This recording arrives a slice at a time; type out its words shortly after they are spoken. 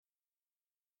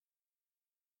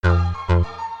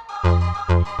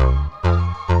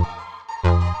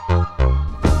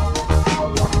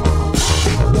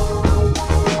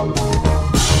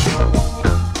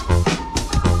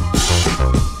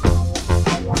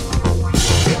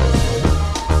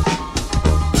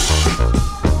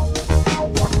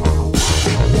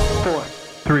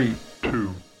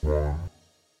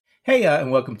Hey,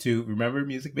 and welcome to Remember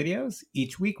Music Videos.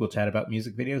 Each week we'll chat about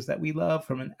music videos that we love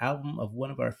from an album of one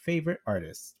of our favorite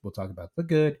artists. We'll talk about the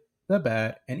good, the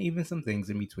bad, and even some things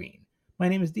in between. My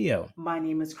name is Dio. My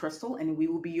name is Crystal, and we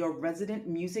will be your resident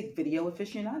music video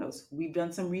aficionados. We've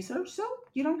done some research, so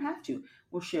you don't have to.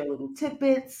 We'll share little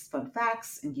tidbits, fun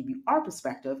facts, and give you our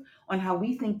perspective on how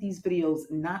we think these videos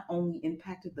not only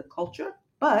impacted the culture,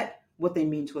 but what they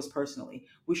mean to us personally.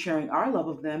 We're sharing our love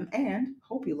of them and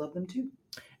hope you love them too.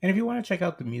 And if you want to check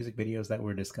out the music videos that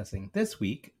we're discussing this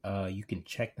week, you can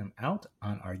check them out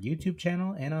on our YouTube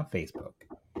channel and on Facebook.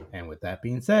 And with that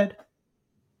being said,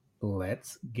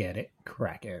 let's get it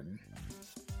cracking.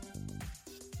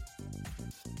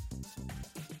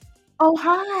 Oh,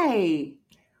 hi.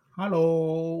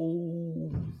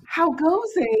 Hello. How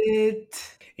goes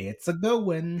it? It's a good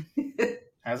one.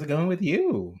 How's it going with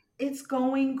you? It's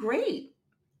going great.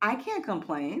 I can't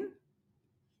complain.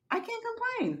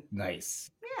 Nice.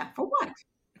 Yeah, for what?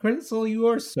 Crystal, you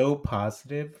are so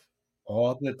positive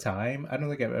all the time. I don't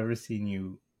think I've ever seen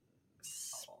you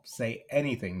say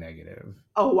anything negative.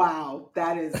 Oh, wow.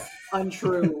 That is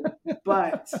untrue.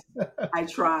 But I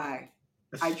try.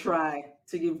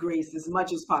 To give grace as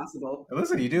much as possible.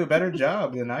 Listen, you do a better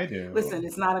job than I do. Listen,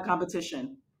 it's not a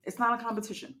competition.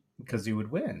 Because you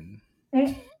would win.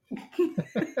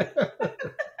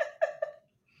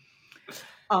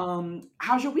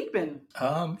 How's your week been?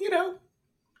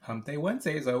 Hump Day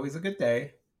Wednesday is always a good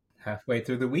day. Halfway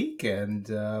through the week and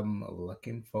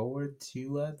looking forward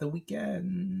to the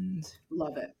weekend.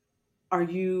 Love it. Are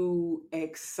you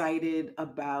excited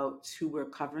about who we're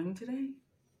covering today?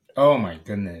 Oh my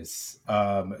goodness.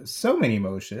 So many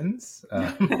emotions.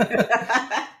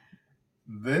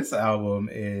 This album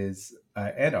is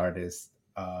an artist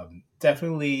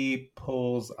definitely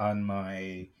pulls on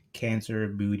my Cancer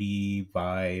booty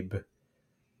vibe,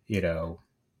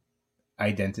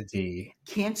 identity.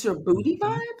 Cancer booty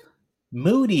vibe?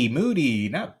 Moody,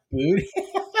 not booty.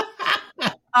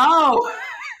 Oh.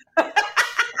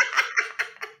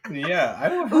 Yeah, I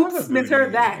don't have Oops,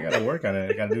 misheard that. I gotta work on it.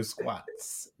 I gotta do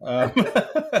squats.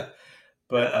 But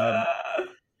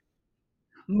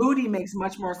Moody makes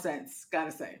much more sense,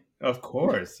 gotta say. Of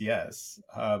course, yes.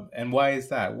 And why is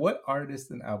that? What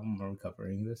artist and album are we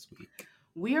covering this week?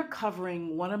 We are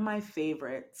covering one of my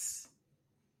favorites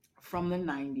from the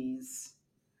 90s,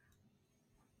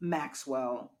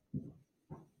 Maxwell,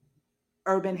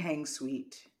 Urban Hang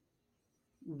Suite,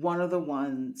 one of the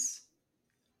ones,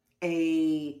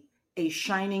 a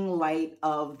shining light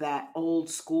of that old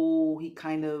school. He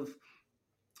kind of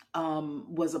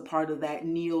was a part of that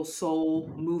neo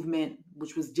soul movement,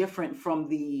 which was different from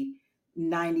the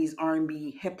 90s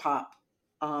R&B hip hop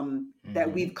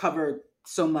that we've covered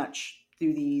so much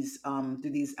through these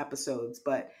episodes.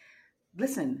 But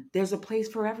listen, there's a place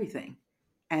for everything,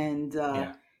 and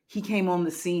he came on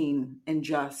the scene and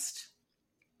just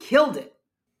killed it.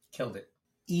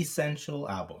 Essential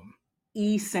album.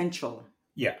 Essential.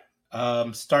 Yeah.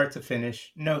 Start to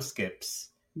finish, no skips.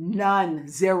 None.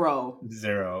 Zero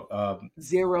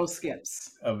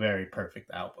skips. A very perfect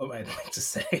album, I'd like to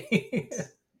say.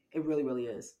 It really, really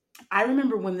is. I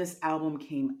remember when this album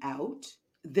came out.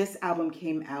 This album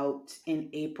came out in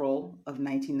April of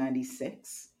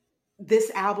 1996. This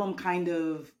album kind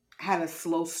of had a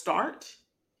slow start.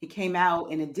 It came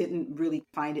out and it didn't really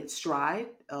find its stride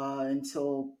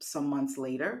until some months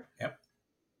later. Yep.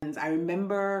 And I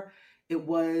remember it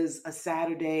was a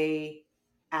Saturday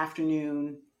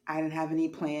afternoon. I didn't have any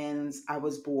plans. I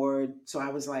was bored. So I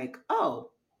was like, oh,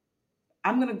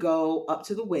 I'm going to go up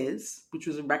to the Wiz, which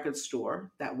was a record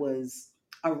store that was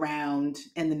around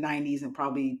in the 90s and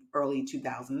probably early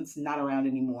 2000s, not around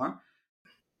anymore.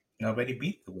 Nobody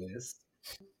beat the Wiz.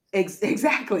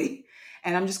 Exactly.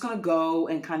 And I'm just going to go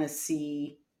and kind of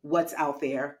see what's out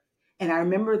there. And I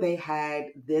remember they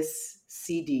had this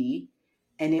CD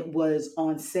and it was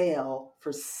on sale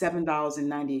for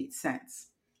 $7.98.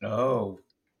 Oh.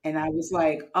 And I was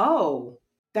like, oh,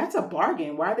 that's a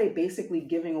bargain. Why are they basically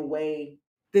giving away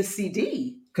this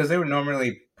CD? Because they were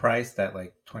normally priced at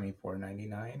like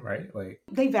 $24.99, right? Like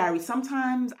they vary.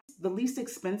 Sometimes the least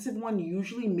expensive one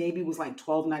usually maybe was like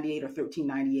 $12.98 or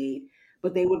 $13.98,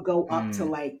 but they would go up to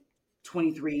like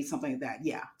 $23, something like that.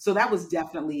 Yeah. So that was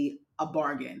definitely a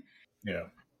bargain. Yeah.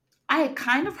 I had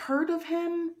kind of heard of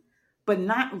him, but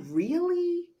not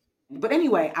really. But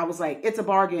anyway, I was like, it's a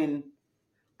bargain.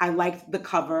 I liked the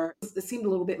cover. It seemed a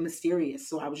little bit mysterious.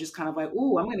 So I was just kind of like,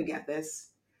 ooh, I'm going to get this.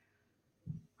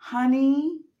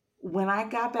 Honey, when I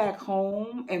got back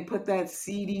home and put that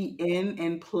CD in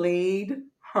and played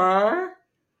her,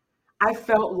 I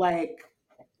felt like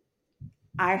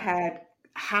I had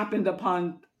happened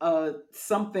upon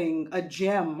something, a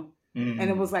gem. And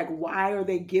it was Mm. like, why are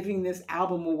they giving this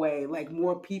album away? Like,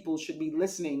 more people should be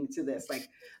listening to this, like,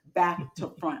 back to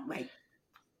front. Like,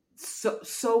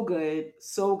 so good,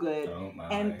 so good. Oh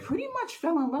And my. pretty much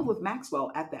fell in love with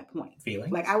Maxwell at that point. Like,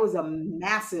 Feelings? I was a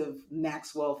massive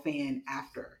Maxwell fan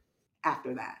after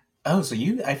that. Oh, so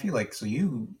I feel like, so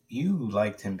you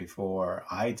liked him before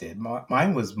I did.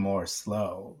 Mine was more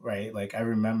slow, right? Like I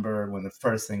remember when the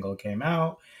first single came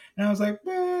out, and I was like,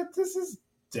 this is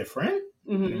different.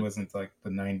 And it Hmm. wasn't like the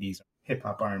 '90s hip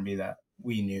hop R&B that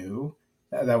we knew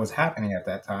that was happening at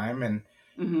that time, and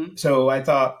Hmm. so I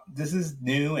thought this is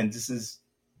new and this is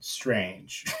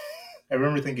strange. I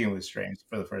remember thinking it was strange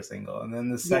for the first single, and then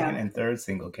the second Yeah, and third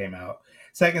single came out.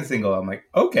 Second single, I'm like,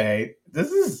 okay,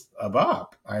 this is a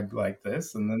bop. I like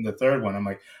this, and then the third one, I'm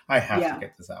like, I have to yeah,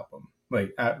 get this album.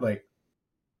 Like,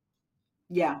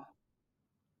 yeah,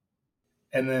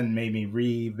 and then made me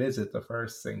revisit the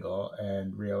first single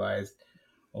and realized,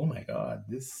 oh my god,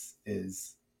 this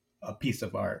is a piece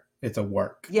of art. It's a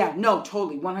work. yeah. No,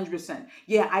 totally, 100%.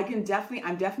 Yeah, I'm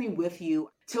definitely with you.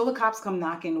 Till the Cops Come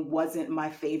Knocking wasn't my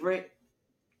favorite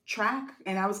track,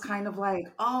 and I was kind of like,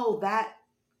 "Oh, that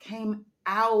came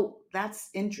out. That's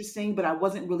interesting," but I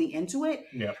wasn't really into it.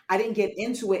 Yeah, I didn't get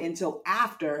into it until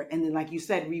after, and then, like you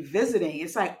said, revisiting.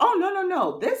 It's like, "Oh, no, no,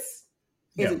 no. This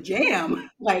is yeah, a jam."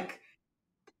 Like,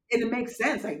 and it makes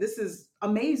sense. Like, this is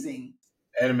amazing.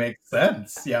 and it makes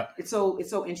sense. Yeah, It's so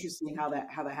interesting how that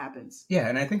happens. yeah,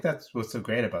 and I think that's what's so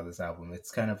great about this album.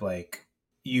 It's kind of like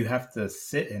you have to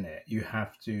sit in it. You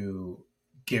have to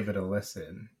give it a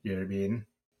listen. You know what I mean?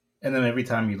 And then every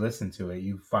time you listen to it,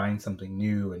 you find something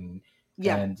new,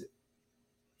 Yeah, and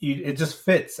it just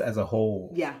fits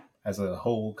yeah, as a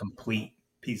whole complete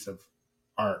piece of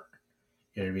art.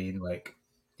 You know what I mean? Like,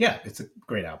 yeah, it's a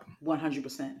great album.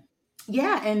 100%.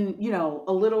 Yeah, and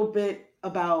a little bit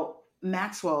about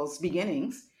Maxwell's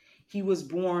beginnings. He was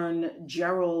born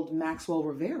Gerald Maxwell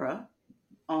Rivera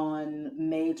on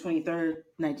May 23rd,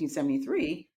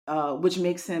 1973, which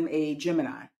makes him a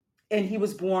Gemini. And he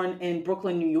was born in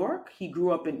Brooklyn, New York. He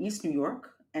grew up in East New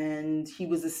York, and he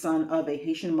was the son of a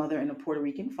Haitian mother and a Puerto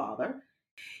Rican father.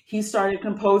 He started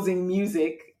composing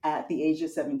music at the age of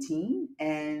 17,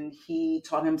 and he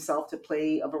taught himself to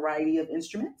play a variety of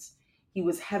instruments. He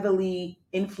was heavily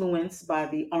influenced by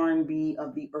the R&B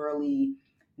of the early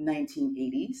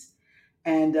 1980s.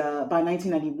 And by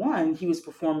 1991, he was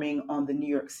performing on the New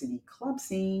York City club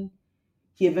scene.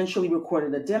 He eventually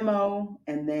recorded a demo,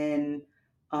 and then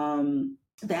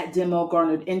that demo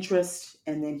garnered interest.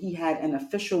 And then he had an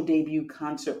official debut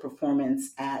concert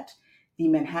performance at the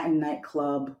Manhattan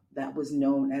nightclub that was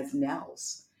known as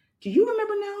Nell's. Do you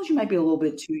remember Nell's? You might be a little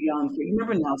bit too young. You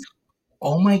remember Nell's?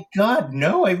 Oh my god,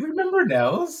 no, I remember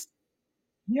Nels.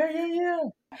 Yeah, yeah, yeah.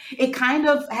 It kind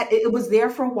of it was there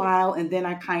for a while, and then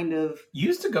You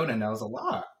used to go to Nels a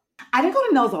lot. I didn't go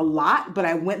to Nell's a lot, but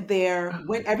I went there.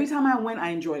 Every time I went, I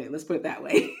enjoyed it. Let's put it that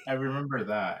way. I remember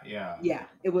that. Yeah, Yeah,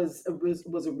 it was a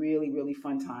really really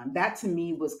fun time. That to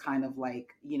me was kind of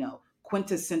like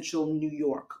quintessential New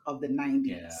York of the '90s.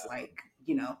 yeah. Like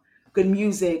good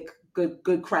music,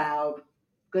 good crowd,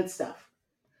 good stuff.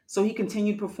 So he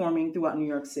continued performing throughout New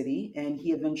York City, and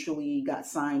he eventually got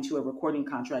signed to a recording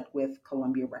contract with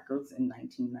Columbia Records in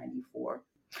 1994.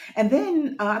 And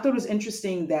then I thought it was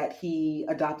interesting that he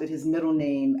adopted his middle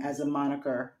name as a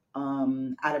moniker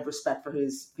out of respect for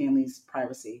his family's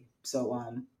privacy. So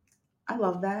I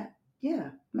love that.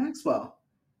 Yeah, Maxwell.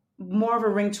 More of a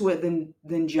ring to it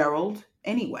than Gerald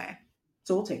anyway.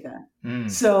 So we'll take that. Mm.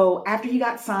 So after he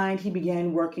got signed, he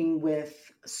began working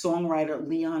with songwriter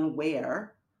Leon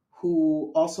Ware,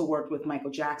 who also worked with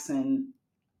Michael Jackson,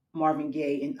 Marvin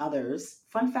Gaye, and others.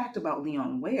 Fun fact about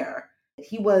Leon Ware,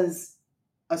 he was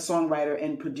a songwriter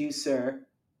and producer.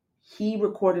 He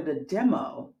recorded a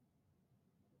demo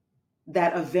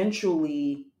that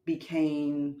eventually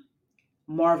became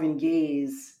Marvin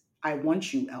Gaye's I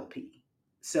Want You LP.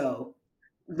 So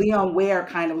Leon Ware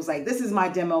kind of was like, this is my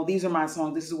demo. These are my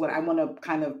songs. This is what I want to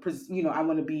kind of, I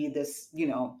want to be this,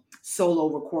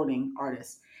 solo recording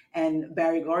artist. And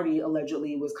Barry Gordy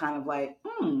allegedly was kind of like,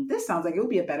 this sounds like it would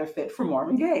be a better fit for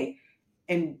Marvin Gaye.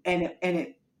 And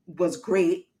it was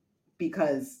great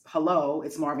because hello,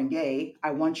 it's Marvin Gaye.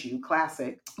 I Want You,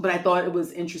 classic. But I thought it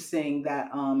was interesting that,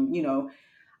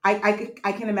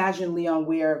 I can imagine Leon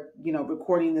Ware,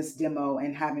 recording this demo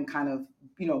and having kind of,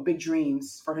 big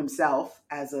dreams for himself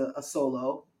as a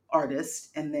solo artist,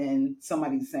 and then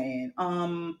somebody saying,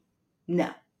 no.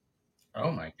 Oh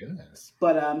my goodness.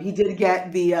 But he did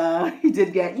get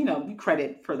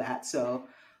credit for that. So,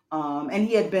 and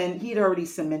he had already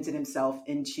cemented himself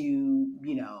into,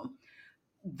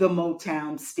 the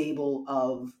Motown stable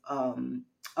of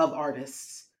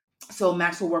artists. So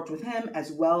Maxwell worked with him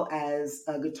as well as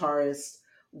a guitarist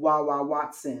Wawa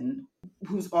Watson,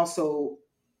 who's also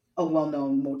a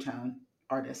well-known Motown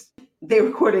artist. They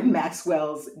recorded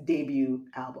Maxwell's debut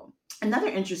album. Another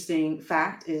interesting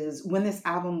fact is when this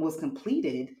album was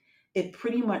completed, it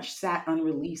pretty much sat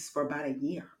unreleased for about a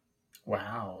year.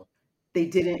 Wow. They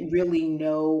didn't really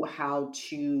know how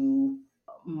to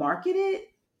market it,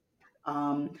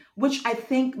 which I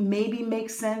think maybe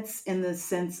makes sense in the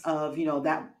sense of,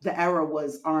 that the era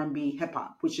was R&B hip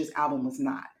hop, which this album was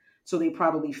not. So they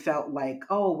probably felt like,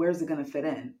 oh, where's it going to fit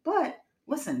in? But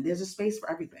listen, there's a space for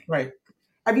everything. Right.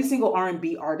 Every single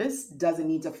R&B artist doesn't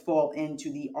need to fall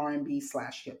into the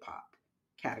R&B/hip hop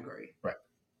category. Right.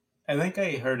 I think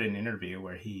I heard an interview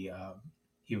where he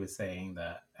was saying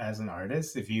that as an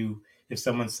artist, if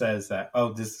someone says that,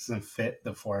 oh, this doesn't fit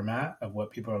the format of what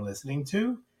people are listening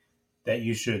to, that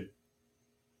you should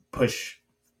push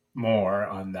more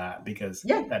on that, because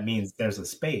that means there's a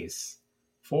space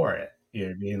for it. You know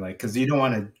what I mean? Like, because you don't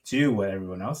want to do what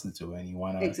everyone else is doing. You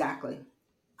want to exactly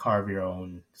carve your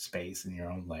own space in your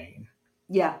own lane.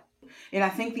 Yeah. And I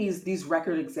think these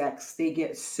record execs, they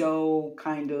get so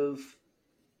kind of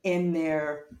in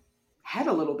their head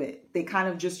a little bit. They kind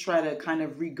of just try to kind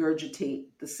of regurgitate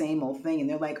the same old thing. And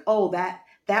they're like, oh,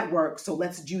 that works. So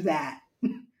let's do that.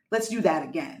 Let's do that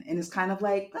again. And it's kind of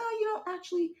like, oh, you don't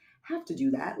actually have to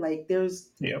do that. Like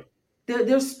there's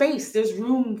space, there's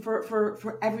room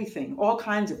for everything, all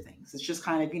kinds of things. It's just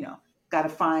kind of, got to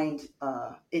find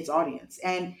its audience.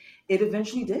 And it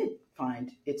eventually did find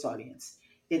its audience.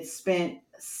 It spent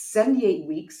 78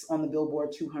 weeks on the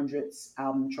Billboard 200's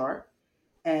album chart,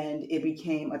 and it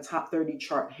became a top 30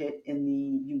 chart hit in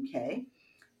the UK.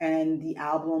 And the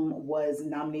album was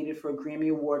nominated for a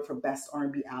Grammy Award for Best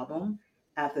R&B Album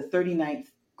at the 39th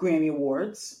Grammy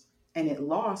Awards, and it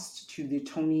lost to the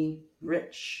Tony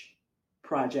Rich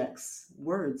Project's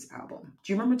Words album.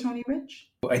 Do you remember Tony Rich?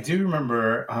 I do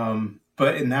remember,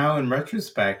 but now in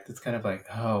retrospect, it's kind of like,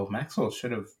 oh, Maxwell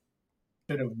should have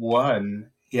won.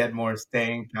 He had more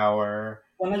staying power.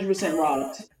 100%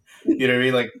 robbed. You know what I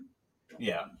mean? Like,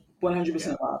 yeah.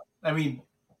 100% robbed. I mean,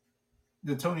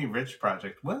 the Tony Rich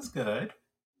project was good,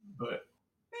 but...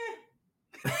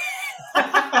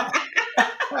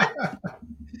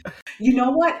 You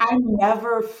know what? I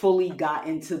never fully got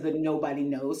into the Nobody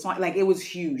Knows song. Like, it was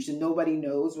huge. The Nobody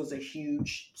Knows was a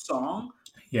huge song.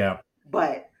 Yeah.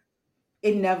 But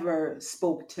it never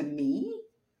spoke to me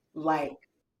like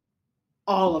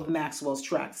all of Maxwell's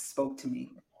tracks spoke to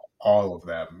me. All of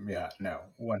them. Yeah. No,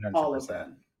 100%. All of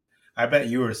them. I bet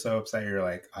you were so upset. You're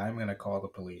like, I'm going to call the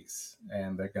police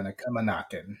and they're going to come a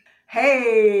knocking.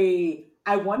 Hey,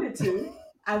 I wanted to.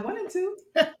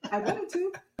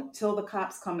 Till the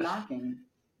Cops Come Knocking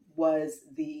was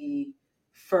the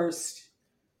first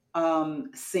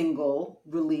single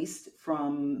released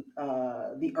from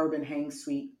the Urban Hang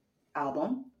Suite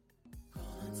album.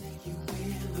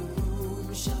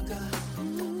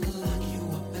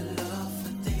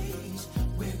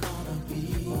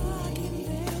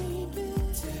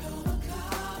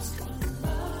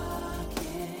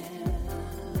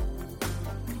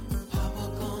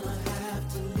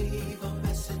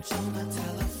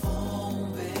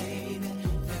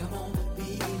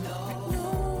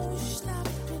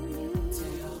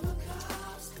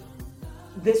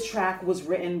 This track was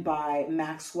written by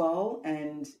Maxwell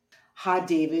and Ha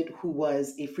David, who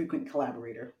was a frequent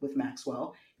collaborator with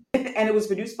Maxwell. And it was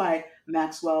produced by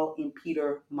Maxwell and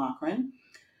Peter Mockren.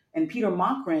 And Peter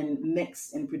Mockren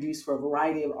mixed and produced for a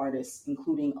variety of artists,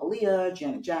 including Aaliyah,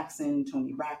 Janet Jackson,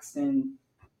 Toni Braxton,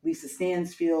 Lisa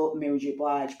Stansfield, Mary J.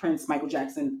 Blige, Prince, Michael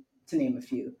Jackson, to name a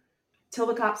few. Till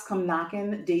the Cops Come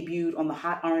Knockin' debuted on the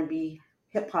Hot R&B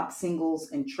Hip Hop Singles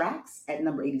and Tracks at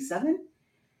number 87.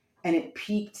 And it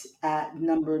peaked at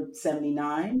number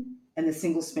 79, and the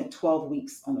single spent 12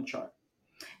 weeks on the chart.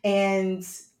 And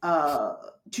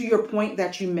to your point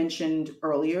that you mentioned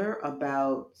earlier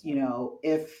about,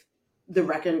 if the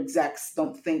record execs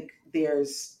don't think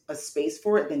there's a space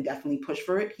for it, then definitely push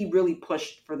for it. He really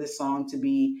pushed for this song to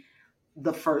be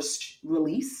the first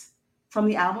release from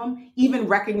the album, even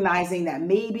recognizing that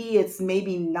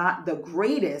maybe not the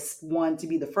greatest one to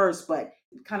be the first, but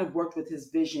kind of worked with his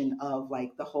vision of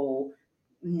like the whole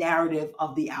narrative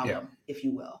of the album, if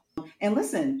you will. And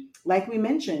listen, like we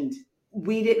mentioned,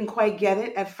 we didn't quite get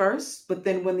it at first, but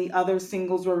then when the other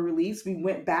singles were released, we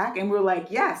went back and we're like,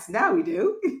 yes, now we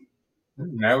do.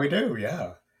 Now we do,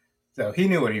 yeah. So he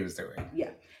knew what he was doing.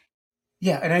 Yeah.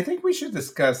 Yeah, and I think we should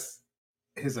discuss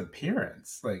his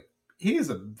appearance. Like, he is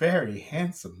a very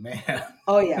handsome man.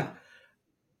 Oh, yeah.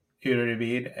 You know what I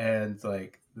mean? And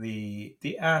like the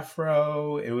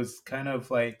afro, it was kind of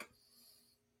like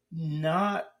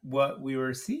not what we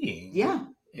were seeing Yeah,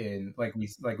 in like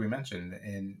we mentioned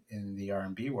in the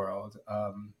R&B world,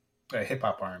 hip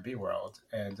hop R&B world,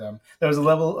 and there was a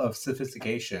level of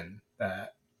sophistication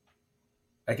that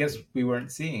I guess we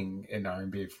weren't seeing in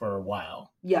R&B for a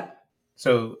while. yeah.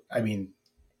 So I mean,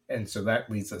 and so that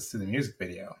leads us to the music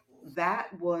video. That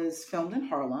was filmed in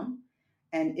Harlem,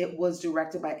 and it was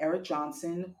directed by Eric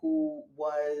Johnson, who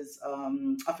was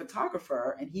a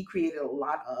photographer, and he created a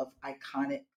lot of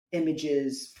iconic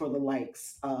images for the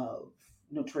likes of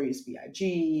Notorious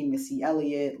B.I.G., Missy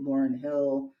Elliott, Lauryn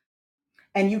Hill.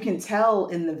 And you can tell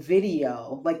in the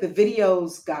video, like the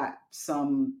video's got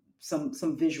some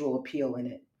visual appeal in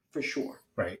it for sure.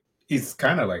 Right. He's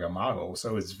kind of like a model,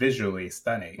 so it's visually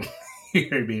stunning. You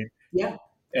know what I mean? Yeah,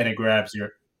 And it grabs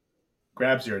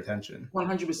your attention.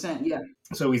 100%. Yeah,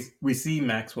 So we see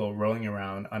Maxwell rolling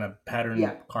around on a patterned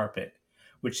yeah. carpet,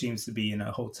 which seems to be in a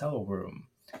hotel room,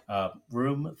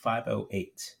 room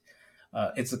 508.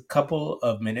 It's a couple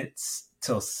of minutes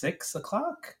till 6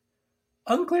 o'clock.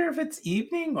 Unclear if it's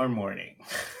evening or morning.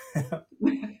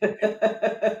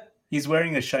 He's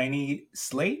wearing a shiny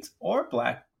slate or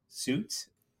black suit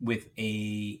with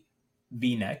a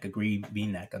V-neck, a green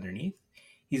V-neck underneath.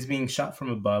 He's being shot from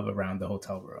above around the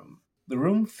hotel room. The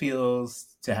room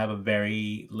feels to have a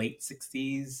very late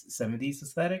 60s, 70s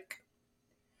aesthetic.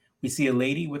 We see a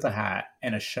lady with a hat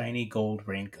and a shiny gold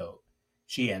raincoat.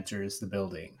 She enters the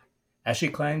building. As she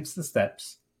climbs the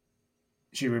steps,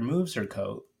 she removes her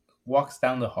coat, walks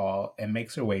down the hall, and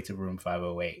makes her way to room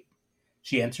 508.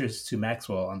 She enters to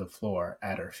Maxwell on the floor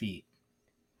at her feet.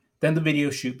 Then the video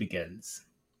shoot begins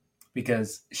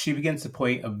because she begins to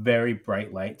point a very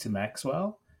bright light to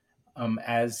Maxwell,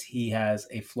 as he has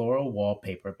a floral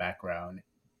wallpaper background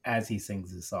as he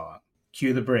sings his song.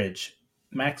 Cue the bridge.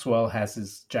 Maxwell has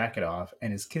his jacket off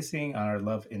and is kissing on our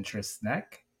love interest's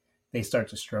neck. They start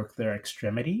to stroke their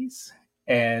extremities,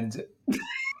 and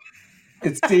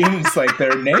it seems like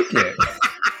they're naked.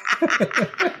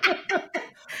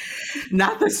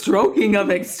 Not the stroking of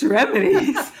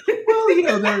extremities.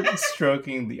 Well, they're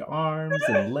stroking the arms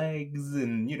and legs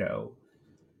and,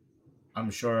 I'm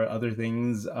sure other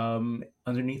things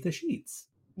underneath the sheets.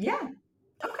 Yeah.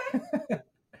 Okay.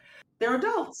 They're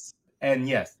adults. And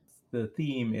yes, the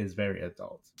theme is very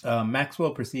adult.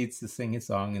 Maxwell proceeds to sing his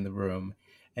song in the room,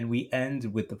 and we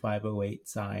end with the 508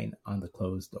 sign on the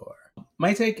closed door.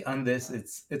 My take on this,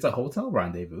 it's a hotel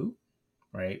rendezvous,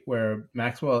 right? Where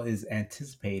Maxwell is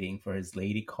anticipating for his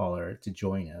lady caller to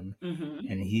join him, Hmm.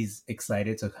 and he's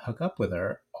excited to hook up with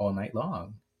her all night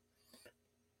long.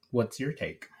 What's your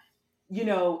take?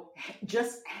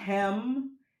 Just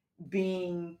him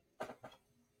being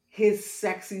his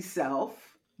sexy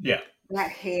self, Yeah.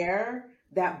 that hair,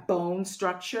 that bone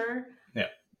structure, Yeah.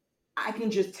 I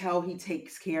can just tell he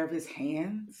takes care of his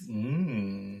hands.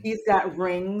 Mm. He's got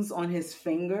rings on his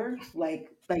finger, like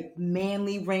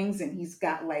manly rings, and he's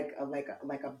got like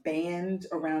a band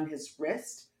around his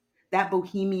wrist, that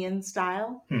bohemian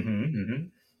style. Mm-hmm, mm-hmm.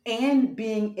 And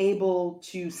being able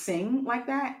to sing like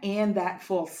that and that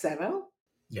falsetto,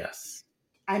 Yes.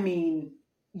 I mean,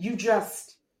 you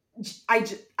just, I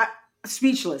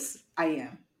speechless. I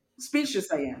am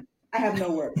speechless. I am. I have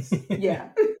no words. Yeah.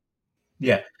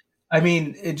 Yeah. I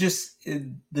mean,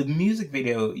 the music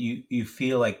video, you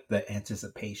feel like the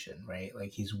anticipation, right?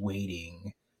 Like he's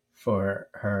waiting for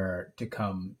her to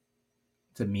come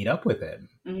to meet up with him,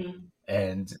 Mhm.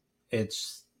 and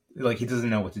it's like he doesn't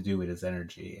know what to do with his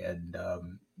energy, and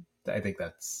I think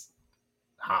that's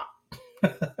hot.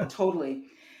 Totally.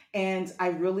 And I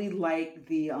really like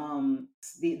the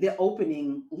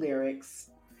opening lyrics.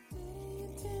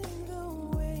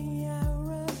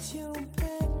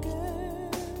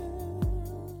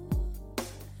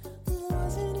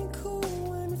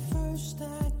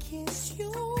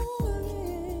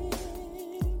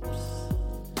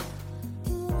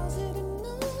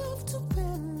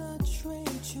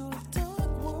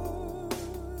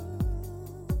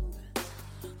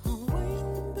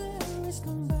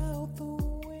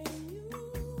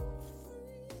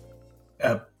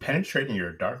 Penetrating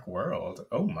your dark world.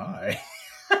 Oh my.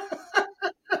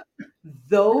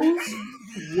 Those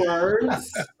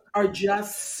words are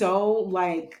just so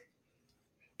like,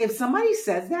 if somebody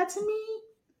says that to me,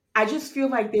 I just feel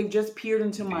like they've just peered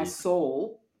into my Indeed.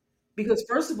 soul. Because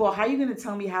first of all, how are you going to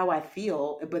tell me how I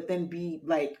feel, but then be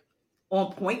like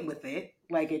on point with it?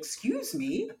 Like, excuse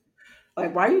me,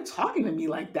 like why are you talking to me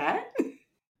like that?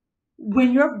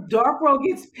 When your dark world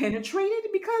gets penetrated,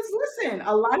 because listen,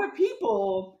 a lot of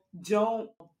people don't,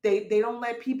 they don't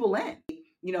let people in.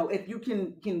 If you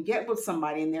can get with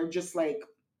somebody and they're just like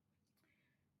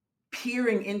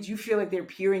peering into, you feel like they're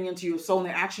peering into your soul and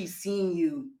they're actually seeing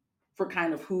you for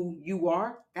kind of who you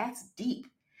are, that's deep.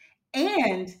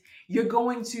 And you're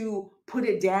going to put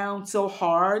it down so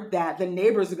hard that the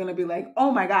neighbors are going to be like,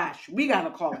 "Oh my gosh, we got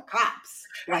to call the cops."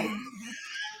 Like,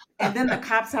 and then the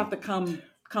cops have to come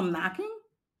knocking.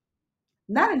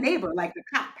 Not a neighbor, like the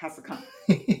cop has to come.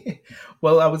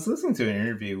 Well, I was listening to an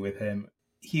interview with him.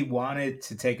 He wanted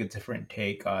to take a different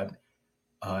take on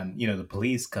the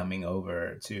police coming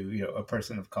over to a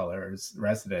person of color's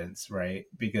residence, right?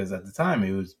 Because at the time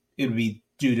it would be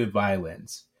due to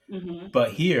violence,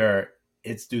 but here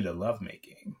it's due to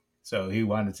lovemaking. So he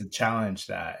wanted to challenge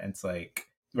that. And it's like,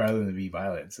 rather than be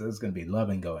violent, so there's going to be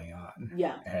loving going on.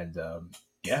 Yeah. And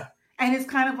yeah. And it's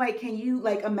kind of like, can you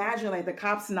like imagine like the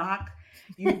cops knock,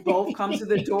 you both come to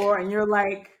the door and you're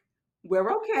like,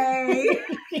 "We're okay."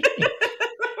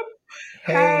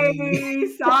 Hey,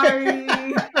 sorry.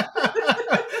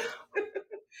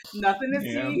 Nothing to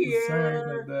Yeah, see I'm sorry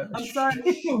here. about that. I'm sorry.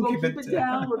 We'll keep it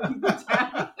down. We'll keep it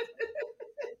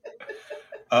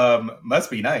down. Must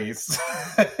be nice.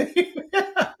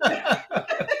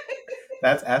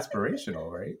 That's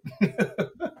aspirational, right?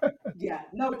 Yeah,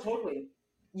 no, totally.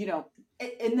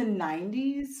 In the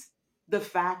 90s, the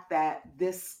fact that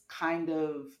this kind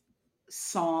of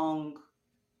song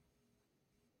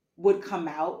would come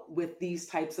out with these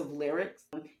types of lyrics.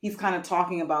 He's kind of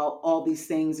talking about all these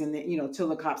things and till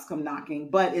the cops come knocking,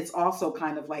 but it's also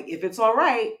kind of like, if it's all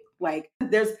right, like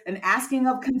there's an asking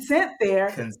of consent there.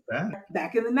 Consent.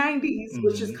 Back in the 90s,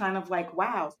 which is kind of like,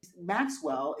 wow,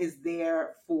 Maxwell is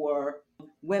there for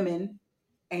women,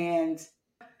 and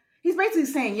he's basically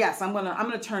saying, yes, I'm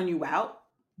gonna turn you out,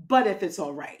 but if it's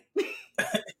all right.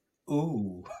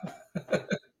 Ooh.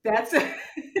 That's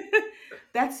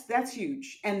that's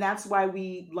huge, and that's why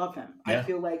we love him. Yeah. I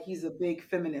feel like he's a big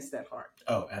feminist at heart.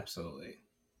 Oh, absolutely.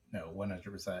 No,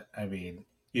 100%. I mean,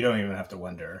 you don't even have to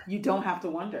wonder. You don't have to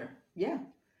wonder. Yeah.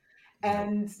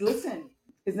 And listen,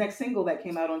 his next single that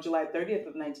came out on July 30th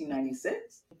of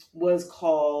 1996 was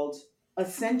called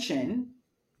Ascension,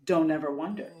 Don't Ever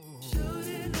Wonder.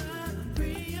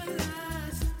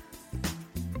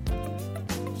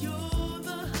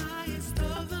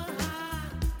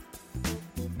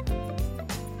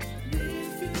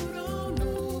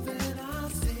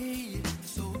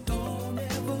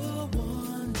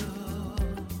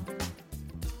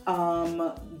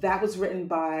 That was written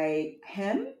by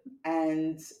him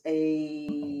and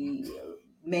a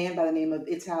man by the name of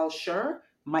Ital Shur.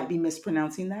 Might be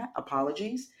mispronouncing that.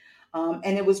 Apologies.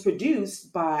 And it was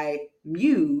produced by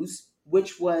Muse,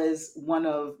 which was one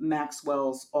of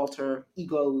Maxwell's alter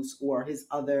egos or his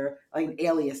other, like an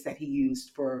alias that he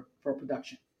used for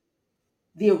production.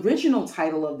 The original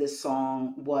title of this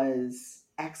song was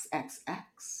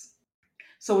XXX.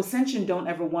 So Ascension, Don't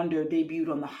Ever Wonder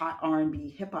debuted on the Hot R&B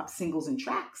Hip Hop Singles and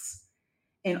Tracks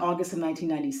in August of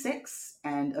 1996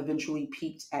 and eventually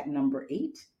peaked at number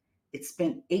 8. It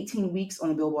spent 18 weeks on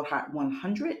the Billboard Hot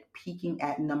 100, peaking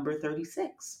at number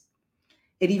 36.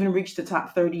 It even reached the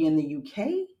top 30 in the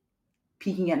UK,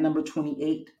 peaking at number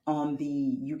 28 on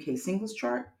the UK singles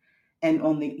chart, and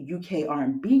on the UK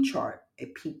R&B chart,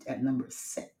 it peaked at number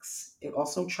 6. It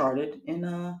also charted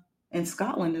in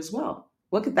Scotland as well.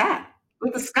 Look at that.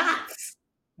 Look at the Scots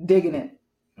digging it.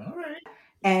 All right.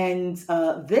 And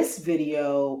this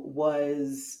video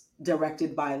was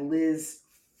directed by Liz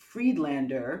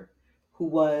Friedlander, who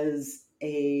was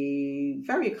a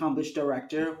very accomplished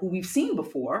director who we've seen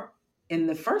before in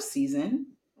the first season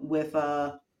with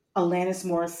Alanis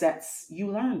Morissette's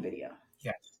You Learn video.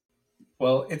 Yes.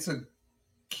 Well, it's a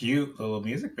cute little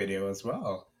music video as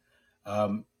well.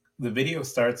 The video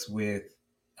starts with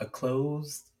a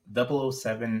closed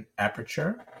 007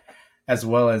 aperture, as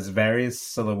well as various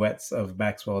silhouettes of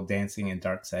Maxwell dancing in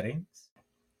dark settings.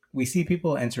 We see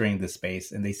people entering the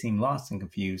space, and they seem lost and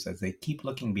confused as they keep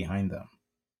looking behind them.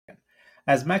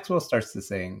 As Maxwell starts to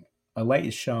sing, a light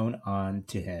is shown on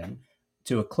to him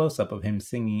to a close-up of him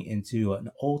singing into an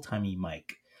old-timey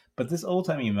mic. But this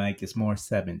old-timey mic is more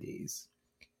 70s.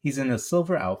 He's in a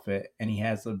silver outfit, and he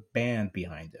has a band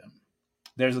behind him.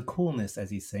 There's a coolness as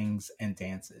he sings and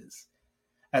dances.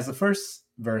 As the first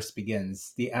verse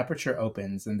begins, the aperture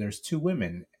opens and there's 2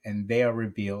 women, and they are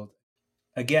revealed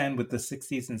again with the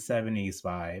 60s and 70s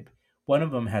vibe. One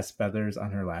of them has feathers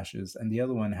on her lashes, and the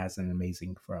other one has an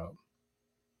amazing fro.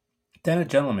 Then a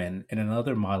gentleman in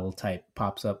another model type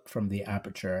pops up from the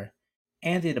aperture,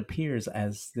 and it appears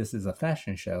as this is a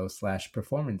fashion show /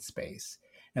 performance space,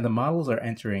 and the models are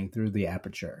entering through the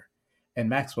aperture, and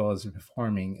Maxwell is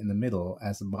performing in the middle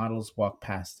as the models walk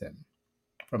past him.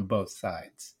 from both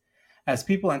sides. As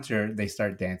people enter, they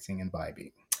start dancing and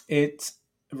vibing. It's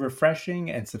refreshing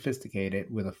and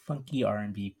sophisticated with a funky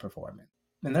R&B performance.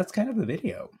 And that's kind of the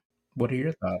video. What are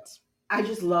your thoughts? I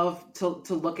just love to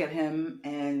look at him,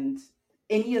 and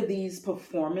any of these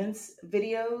performance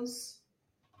videos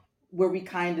where we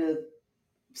kind of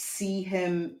see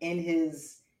him in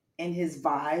his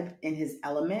vibe, in his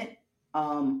element.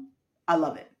 I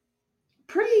love it.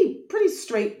 Pretty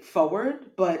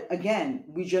straightforward, but again,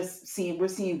 we're seeing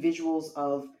visuals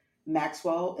of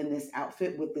Maxwell in this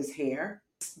outfit with this hair,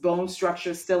 bone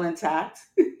structure still intact,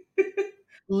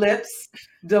 lips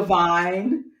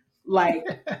divine, like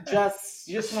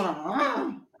just want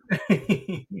to.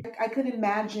 I could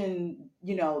imagine,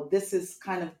 this is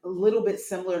kind of a little bit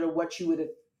similar to what you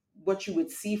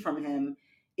would see from him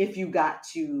if you got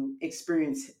to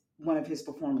experience one of his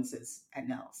performances at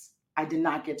Nels. I did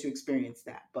not get to experience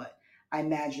that, but I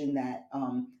imagine that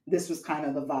this was kind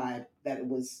of the vibe that it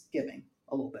was giving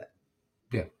a little bit.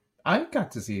 Yeah. I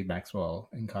got to see Maxwell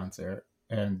in concert,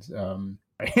 and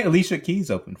Alicia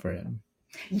Keys opened for him.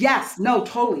 Yes, no,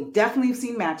 totally, definitely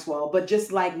seen Maxwell, but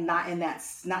just like not in that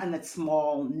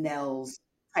small Nels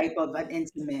type of an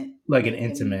intimate Like an venue.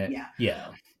 intimate, Yeah, yeah.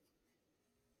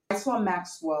 I saw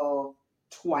Maxwell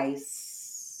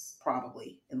twice,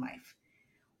 probably in life.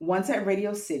 Once at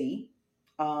Radio City,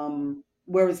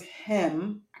 where it was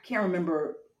him. I can't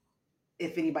remember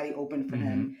if anybody opened for Mm-hmm.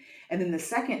 him. And then the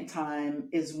second time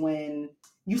is when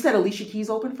you said Alicia Keys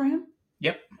opened for him.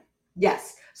 Yep.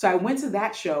 Yes. So I went to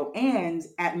that show, and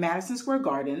at Madison Square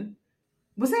Garden.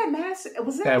 Was that Madison?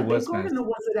 Was it at That the big was garden, or Madison.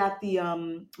 was it at the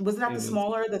was it at It the was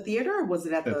smaller, the theater, or was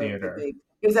it at the the theater. big?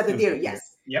 It was at the It was theater. the theater.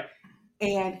 Yes. Yep.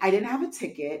 And I didn't have a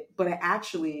ticket, but I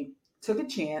actually took a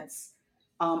chance.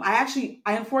 I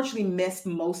unfortunately missed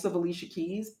most of Alicia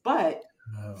Keys, but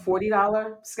Oh.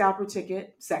 $40 scalper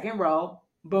ticket, second row,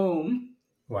 boom.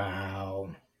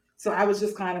 Wow. So I was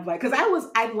just kind of like, because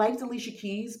I liked Alicia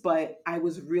Keys, but I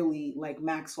was really like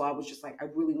Maxwell. I was just like, I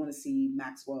really want to see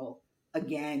Maxwell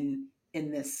again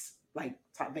in this like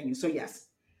top venue. So yes,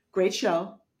 great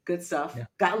show, good stuff. Yeah.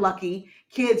 Got lucky.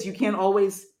 Kids, you can't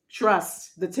always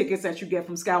trust the tickets that you get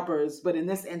from scalpers, but in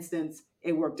this instance,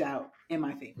 it worked out in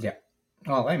my favor. Yeah.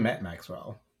 Oh, I met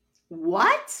Maxwell.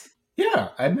 What? Yeah,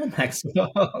 I met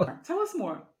Maxwell. Tell us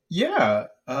more. Yeah.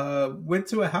 Went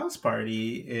to a house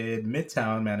party in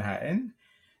Midtown Manhattan,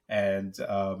 and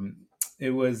it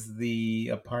was the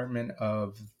apartment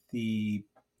of the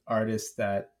artist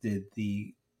that did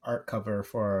the art cover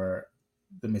for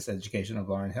The Miseducation of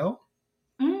Lauryn Hill.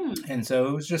 Mm. And so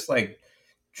it was just like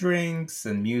drinks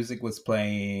and music was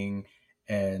playing,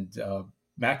 and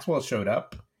Maxwell showed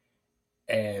up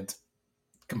and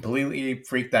completely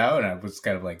freaked out, and I was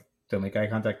kind of like, don't make eye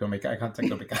contact, don't make eye contact,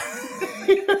 don't make eye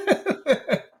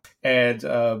And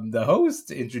the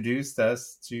host introduced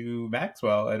us to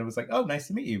Maxwell, and it was like, oh, nice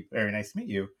to meet you, very nice to meet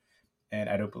you. And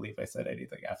I don't believe I said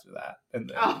anything after that. And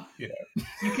then,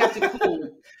 you kept it cool.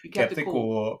 You kept it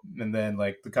cool. And then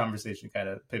like the conversation kind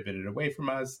of pivoted away from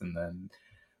us, and then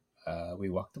we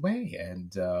walked away.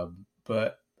 And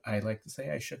but I like to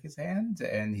say I shook his hand,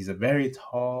 and he's a very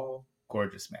tall,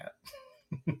 gorgeous man.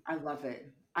 I love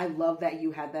it. I love that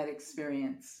you had that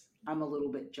experience. I'm a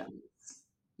little bit jealous.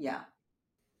 Yeah.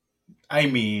 I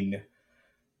mean,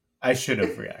 I should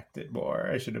have reacted more.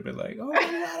 I should have been like, oh my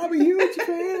God, I'm a huge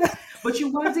fan. But you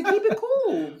wanted to keep it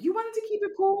cool. You wanted to keep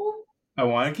it cool. I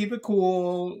want to keep it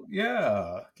cool.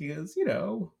 Yeah. Because,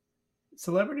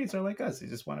 celebrities are like us. They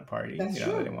just want to party. That's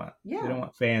true. They don't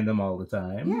want fandom all the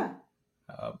time. Yeah.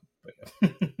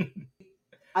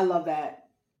 I love that.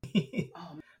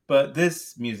 But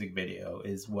this music video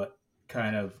is what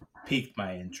kind of piqued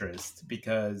my interest,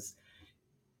 because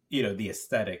the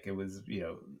aesthetic, it was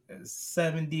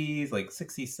 70s, like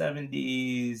 60s,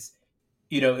 70s.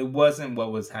 It wasn't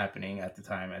what was happening at the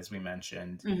time, as we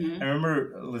mentioned. Mm-hmm. I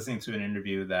remember listening to an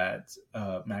interview that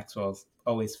Maxwell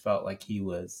always felt like he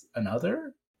was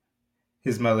another.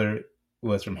 His mother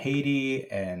was from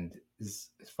Haiti, and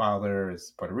his father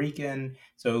is Puerto Rican,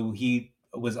 so he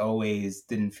was always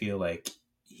didn't feel like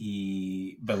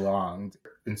he belonged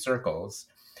in circles.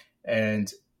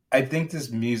 And I think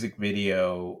this music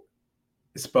video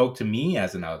spoke to me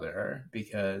as another,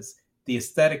 because the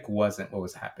aesthetic wasn't what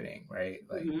was happening, right?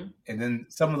 Like, Mm-hmm. And then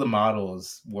some of the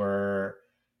models were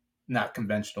not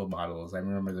conventional models. I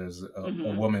remember there's a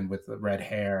woman with red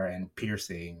hair and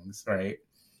piercings, right?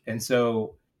 And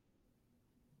so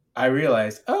I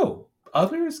realized, oh,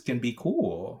 others can be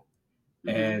cool.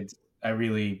 Mm-hmm. And I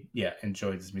really,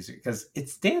 enjoyed this music because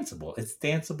it's danceable. It's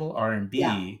danceable R&B.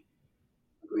 Yeah.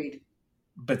 Agreed.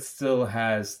 But still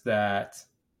has that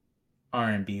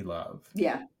R&B love,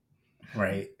 Yeah.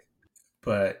 right?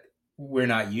 But we're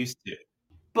not used to it.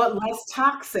 But less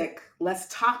toxic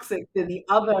than the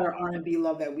other R&B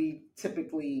love that we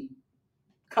typically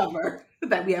cover,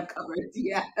 that we have covered.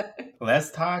 Yeah.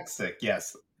 Less toxic,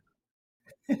 yes.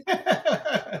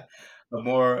 But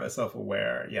more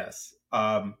self-aware, yes.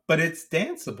 But it's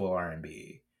danceable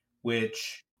R&B,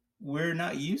 which we're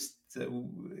not used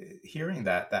to hearing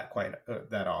that quite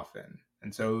that often.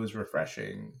 And so it was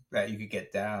refreshing that you could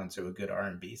get down to a good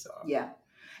R&B song. Yeah.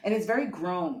 And it's very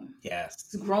grown. Yes.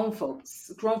 It's grown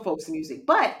folks music.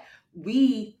 But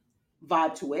we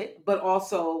vibe to it, but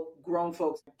also grown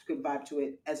folks could vibe to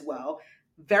it as well.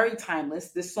 Very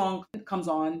timeless. This song comes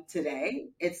on today.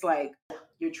 It's like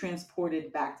you're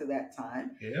transported back to that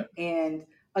time. Yeah. And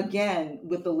again,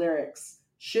 with the lyrics,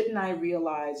 shouldn't I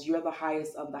realize you're the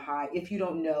highest of the high? If you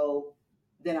don't know,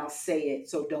 then I'll say it.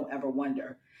 So don't ever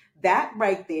wonder. That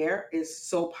right there is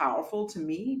so powerful to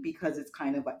me because it's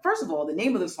kind of like, first of all, the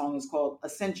name of the song is called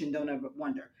Ascension, Don't Ever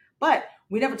Wonder. But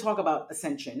we never talk about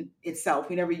ascension itself.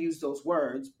 We never use those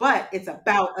words, but it's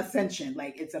about ascension.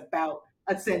 Like it's about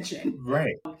ascension.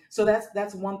 Right. So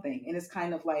that's one thing. And it's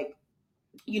kind of like,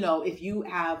 if you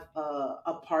have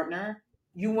a partner,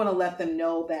 you want to let them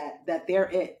know that they're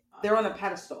it. They're on a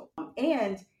pedestal.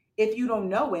 And if you don't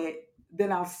know it,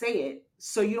 then I'll say it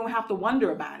so you don't have to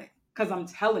wonder about it because I'm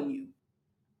telling you.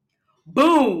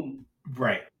 Boom.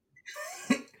 Right.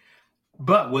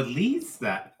 But what leads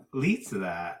to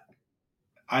that,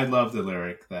 I love the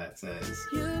lyric that says,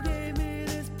 "You gave me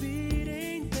this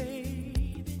beating,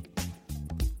 baby,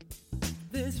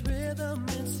 this rhythm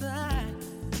inside.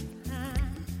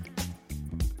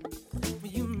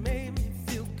 You made me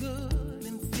feel good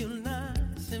and feel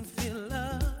nice and feel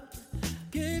love.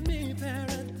 Gave me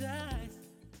paradise."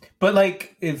 But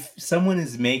like, if someone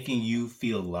is making you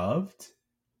feel loved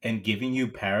and giving you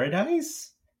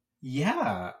paradise,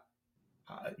 yeah,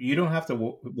 you don't have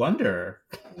to wonder.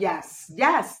 Yes,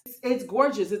 it's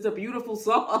gorgeous. It's a beautiful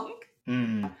song.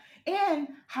 Mm. And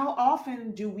how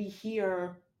often do we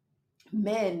hear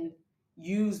men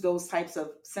use those types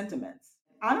of sentiments?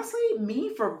 Honestly,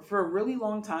 me for a really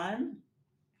long time,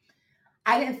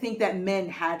 I didn't think that men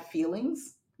had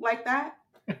feelings like that.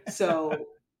 So,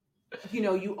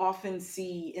 you often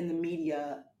see in the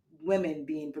media women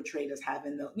being portrayed as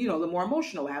having the more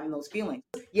emotional, having those feelings.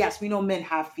 Yes, we know men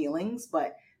have feelings,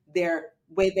 but their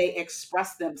way they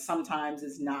express them sometimes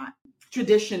is not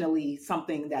traditionally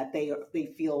something that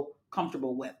they feel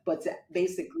comfortable with. But to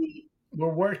basically,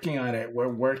 we're working on it. We're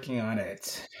working on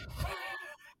it.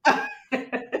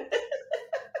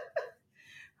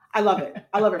 I love it.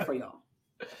 I love it for y'all.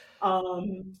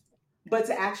 But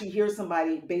to actually hear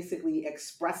somebody basically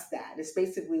express that, it's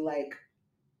basically like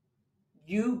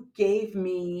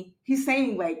he's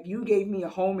saying like you gave me a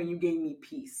home and you gave me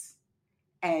peace.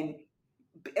 And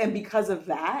because of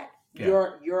that,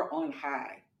 Yeah. you're on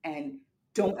high. And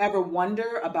don't ever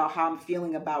wonder about how I'm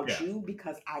feeling about Yeah. you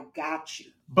because I got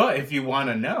you. But if you want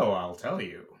to know, I'll tell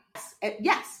you.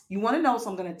 Yes, you want to know, so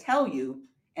I'm going to tell you,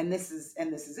 and this is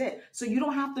it. So you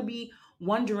don't have to be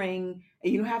wondering,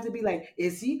 and you don't have to be like,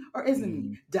 is he or isn't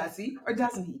he? Does he or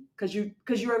doesn't he? Because you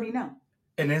already know.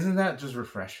 And isn't that just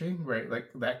refreshing, right? Like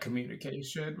that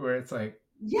communication where it's like,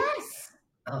 yes,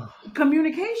 oh,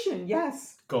 communication,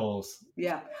 yes, goals.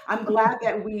 Yeah, I'm glad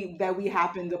that we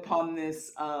happened upon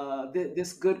this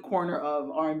this good corner of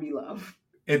R&B love.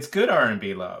 It's good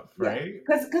R&B love, right?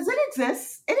 Because it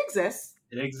exists. It exists.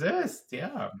 It exists,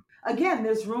 yeah. Again,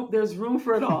 there's room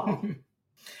for it all.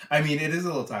 I mean, it is a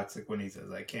little toxic when he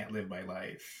says, "I can't live my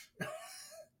life."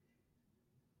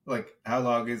 Like, how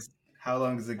long is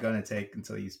it gonna take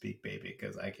until you speak, baby?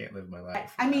 Because I can't live my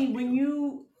life. I mean, when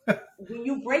you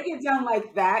break it down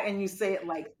like that and you say it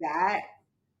like that,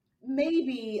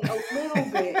 maybe a little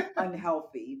bit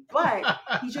unhealthy, but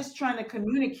he's just trying to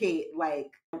communicate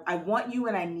like, I want you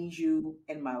and I need you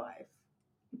in my life.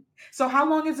 So how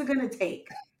long is it going to take?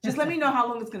 Just let me know how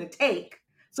long it's going to take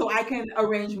so I can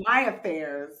arrange my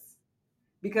affairs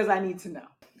because I need to know.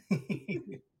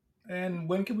 And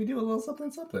when can we do a little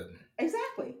something?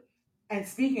 Exactly. And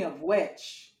speaking of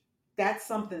which, that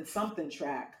something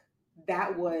track,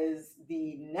 that was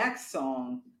the next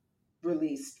song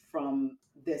released from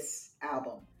this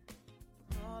album.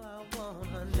 All I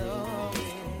wanna know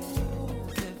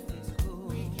is if it's cool.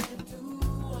 We can do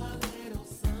a little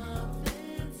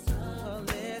something,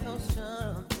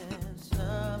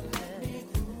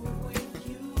 with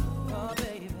you, oh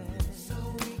baby. So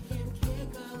we can kick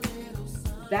a little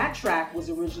something. That track was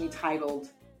originally titled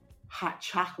Hot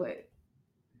Chocolate.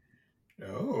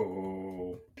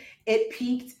 Oh. It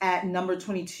peaked at number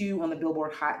 22 on the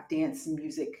Billboard Hot Dance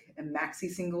Music and Maxi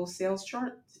Singles sales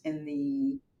chart in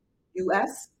the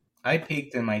US. I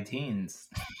peaked in my teens.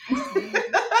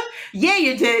 Yeah,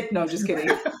 you did. No, just kidding.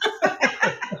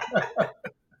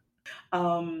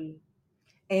 um,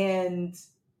 and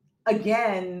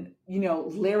again,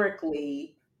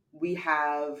 lyrically, we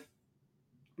have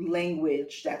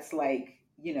language that's like,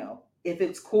 if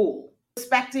it's cool,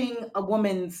 respecting a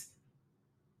woman's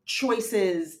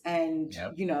choices and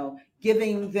Yep.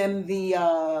 giving them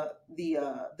the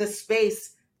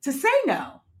space to say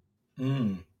no.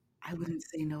 Mm. I wouldn't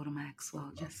say no to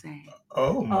Maxwell, just saying.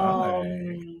 Oh my.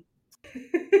 um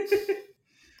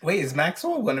Wait, is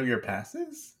Maxwell one of your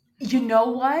passes? you know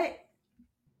what,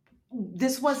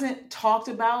 this wasn't talked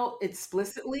about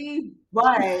explicitly,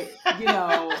 but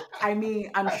I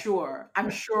mean, I'm sure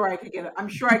I could get a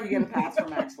pass for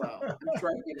Maxwell. I'm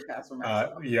sure I could get a pass for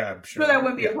Maxwell. Yeah, I'm Sure, that sure.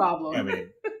 wouldn't be Yeah. a problem. I mean,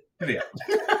 yeah.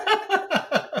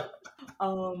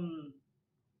 um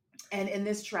and in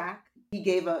this track he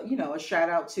gave a shout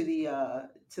out to the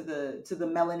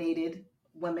melanated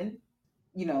women,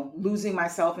 losing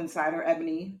myself inside her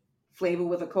ebony flavor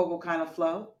with a cocoa kind of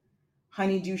flow,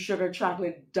 honeydew sugar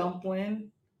chocolate dumpling,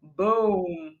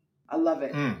 boom. I love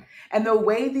it. Mm. And the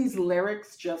way these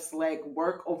lyrics just like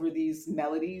work over these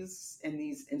melodies and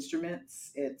these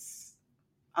instruments,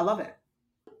 I love it.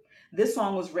 This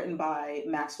song was written by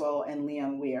Maxwell and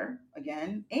Leon Weir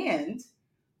again, and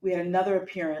we had another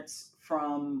appearance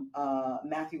from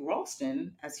Matthew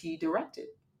Ralston as he directed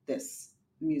this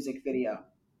music video.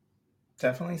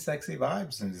 Definitely sexy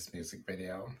vibes in this music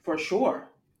video. For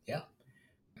sure. Yeah.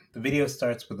 The video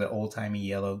starts with an old-timey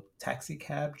yellow taxi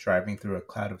cab driving through a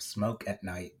cloud of smoke at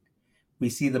night. We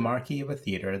see the marquee of a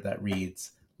theater that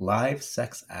reads, "Live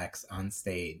sex acts on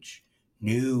stage.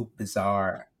 New,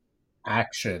 bizarre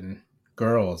action.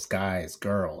 Girls, guys,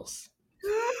 girls."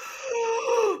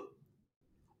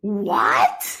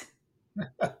 What?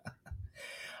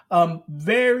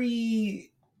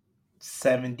 Very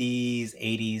 70s,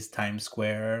 80s Times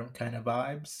Square kind of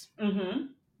vibes. Mm-hmm.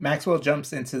 Maxwell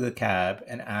jumps into the cab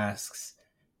and asks,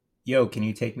 "Yo, can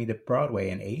you take me to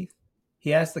Broadway in 8th?"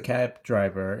 He asks the cab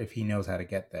driver if he knows how to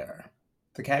get there.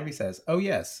 The cabbie says, "Oh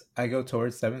yes, I go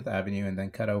towards 7th Avenue and then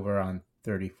cut over on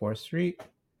 34th Street."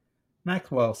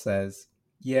 Maxwell says,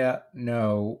 "Yeah,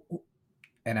 no,"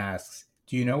 and asks,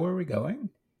 "Do you know where we're going?"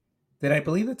 Then I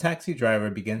believe the taxi driver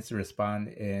begins to respond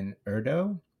in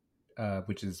Urdu,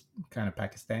 which is kind of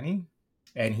Pakistani,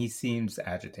 and he seems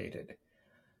agitated.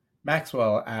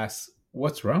 Maxwell asks,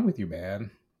 "What's wrong with you, man?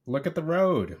 Look at the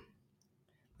road."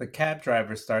 The cab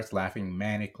driver starts laughing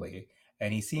manically,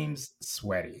 and he seems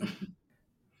sweaty.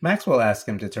 Maxwell asks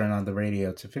him to turn on the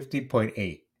radio to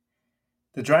 50.8.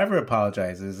 The driver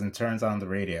apologizes and turns on the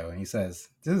radio, and he says,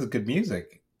 "This is good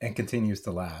music," and continues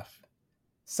to laugh.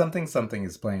 Something something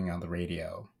is playing on the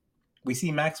radio. We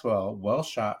see Maxwell well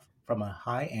shot from a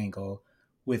high angle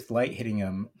with light hitting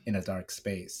him in a dark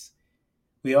space.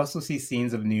 We also see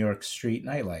scenes of New York street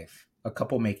nightlife, a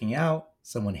couple making out,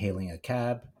 someone hailing a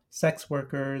cab, sex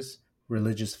workers,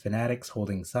 religious fanatics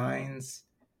holding signs.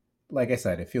 Like I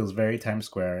said, it feels very Times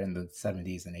Square in the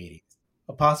 70s and 80s.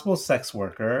 A possible sex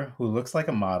worker who looks like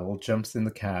a model jumps in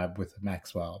the cab with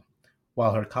Maxwell,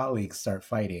 while her colleagues start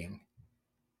fighting,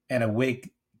 and a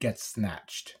wig gets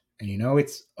snatched. And you know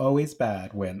it's always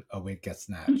bad when a wig gets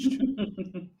snatched.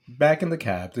 Back in the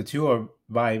cab, the two are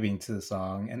vibing to the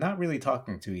song and not really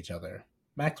talking to each other.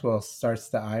 Maxwell starts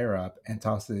to eye her up and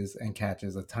tosses and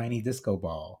catches a tiny disco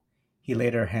ball. He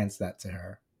later hands that to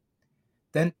her.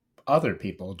 Then other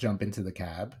people jump into the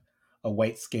cab. A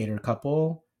white skater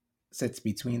couple sits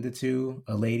between the two.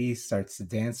 A lady starts to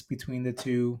dance between the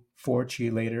two. 4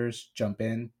 cheerleaders jump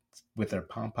in with their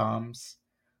pom-poms.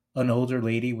 An older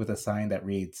lady with a sign that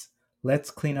reads, "Let's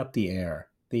clean up the air.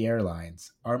 The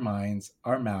airlines, our minds,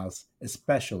 our mouths,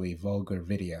 especially vulgar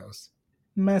videos."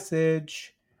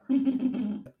 Message.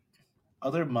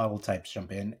 Other model types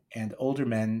jump in, and older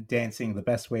men, dancing the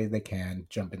best way they can,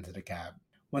 jump into the cab.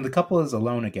 When the couple is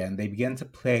alone again, they begin to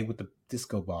play with the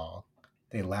disco ball.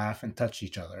 They laugh and touch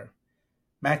each other.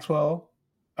 Maxwell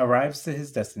arrives to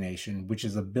his destination, which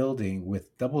is a building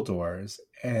with double doors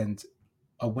and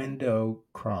a window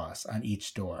cross on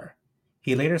each door.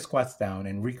 He later squats down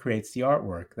and recreates the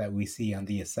artwork that we see on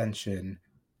the Ascension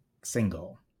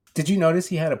single. Did you notice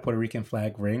he had a Puerto Rican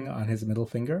flag ring on his middle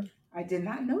finger? I did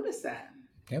not notice that.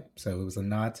 Yep, so it was a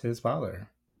nod to his father.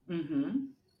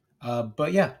 Mm-hmm.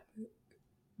 But yeah,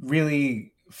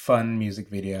 really fun music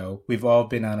video. We've all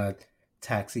been on a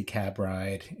taxi cab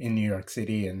ride in New York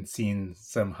City and seen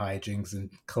some hijinks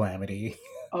and calamity.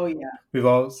 Oh yeah. We've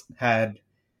all had,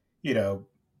 you know,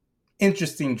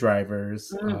 interesting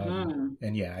drivers. Mm-hmm.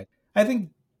 And yeah, I think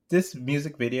this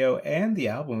music video and the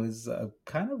album is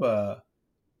kind of a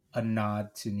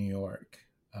nod to New York,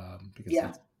 because Yeah,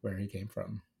 that's where he came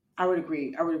from. I would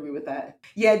agree. I would agree with that.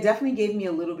 Yeah, it definitely gave me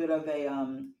a little bit of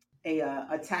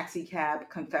a taxi cab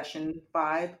confession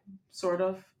vibe, sort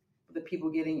of. The people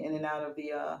getting in and out of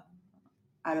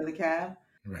the cab.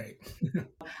 Right.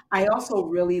 I also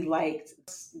really liked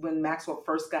when Maxwell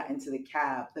first got into the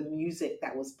cab, the music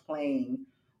that was playing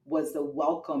was the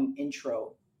welcome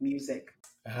intro music.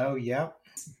 Oh, yeah.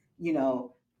 You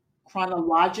know,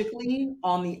 chronologically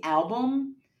on the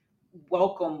album,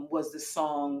 Welcome was the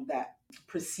song that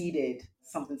preceded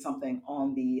something something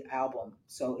on the album.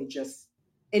 So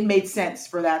it made sense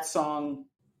for that song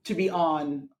to be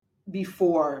on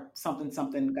before something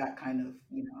something got kind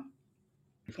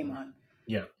of, came on.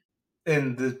 Yeah.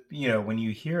 And when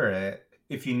you hear it,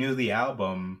 if you knew the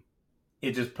album,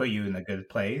 it just put you in a good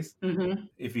place. Hmm.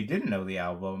 If you didn't know the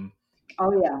album,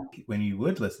 Oh yeah. when you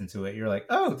would listen to it, you're like,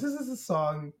 oh, this is a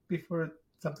song before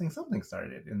something something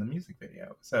started in the music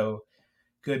video. So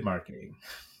good marketing.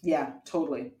 Yeah,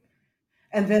 totally.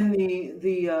 And then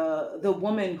the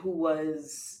woman who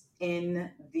was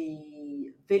in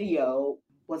the video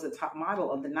was a top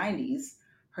model of the 90s.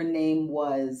 Her name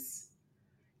was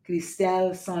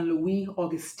Christelle Saint Louis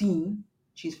Augustine.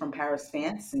 She's from Paris,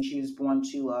 France, and she was born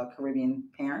to Caribbean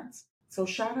parents. So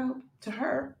shout out to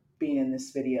her being in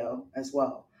this video as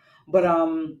well. But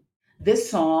this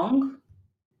song,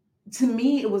 to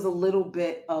me, it was a little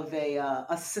bit of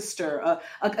a sister,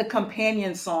 a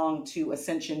companion song to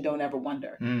Ascension. Don't Ever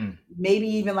Wonder. Mm. Maybe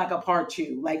even like a part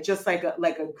two, like just like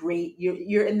a great.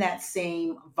 You're in that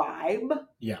same vibe.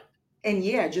 Yeah. And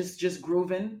yeah, just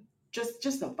grooving, just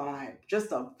just a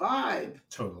vibe.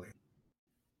 Totally.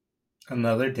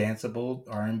 Another danceable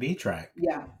R&B track.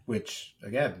 Yeah, Which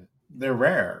again, they're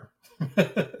rare.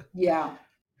 yeah.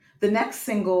 The next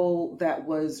single that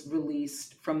was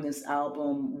released from this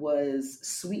album was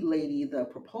Sweet Lady, the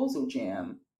Proposal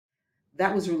Jam.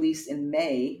 That was released in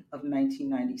May of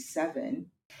 1997.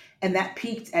 And that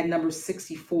peaked at number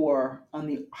 64 on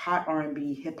the Hot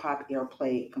R&B Hip Hop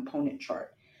Airplay component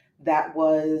chart. That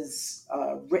was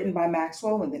written by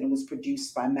Maxwell, and then it was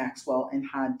produced by Maxwell and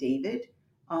Ha David.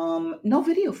 No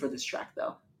video for this track,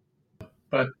 though.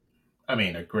 But I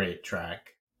mean, a great track.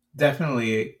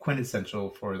 Definitely quintessential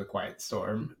for The Quiet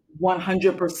Storm.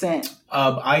 100%.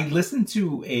 I listened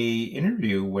to a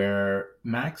interview where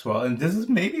Maxwell, and this is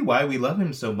maybe why we love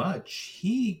him so much.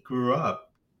 He grew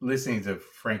up listening to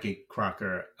Frankie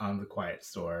Crocker on The Quiet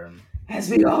Storm. As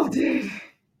we all did.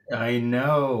 I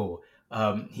know.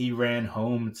 He ran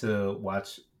home to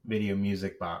watch Video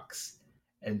Music Box,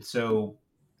 and so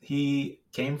he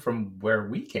came from where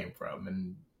we came from,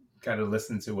 and kind of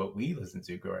listened to what we listened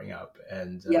to growing up,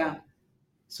 and Yeah.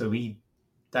 so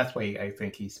that's why I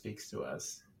think he speaks to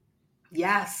us.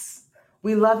 Yes.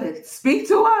 We love it. Speak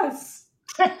to us.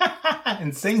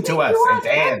 And sing to us and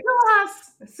dance.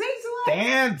 Sing to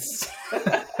us.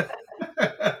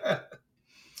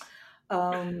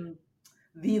 Dance.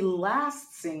 The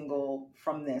last single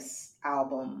from this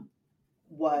album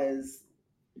was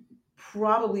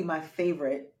probably my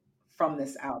favorite from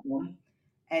this album,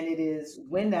 and it is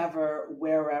Whenever,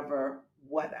 Wherever,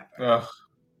 Whatever. Ugh. If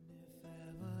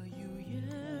ever you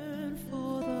yearn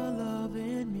for the love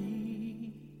in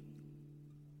me,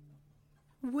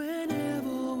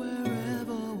 whenever,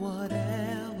 wherever,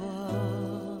 whatever,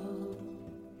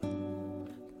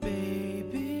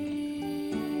 baby,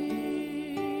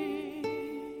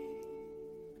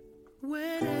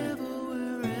 whenever,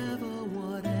 wherever,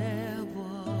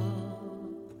 whatever.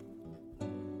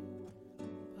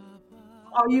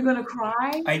 Are you gonna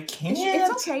cry? I can't.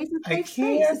 It's okay. It's a I safe space.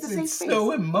 can't. It's a safe It's space.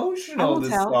 so I emotional, won't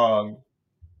this tell. song.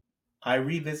 I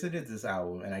revisited this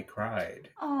album and I cried.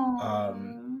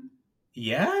 Oh,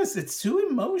 Yes, it's too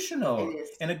emotional. It is.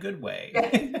 In a good way.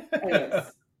 it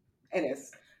is. It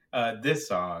is. This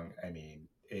song, I mean,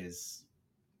 is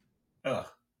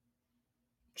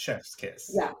chef's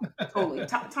kiss. Yeah, totally.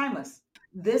 Timeless.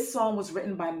 This song was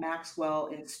written by Maxwell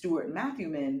and Stuart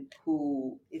Matthewman,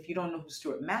 who, if you don't know who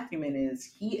Stuart Matthewman is,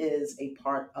 he is a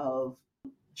part of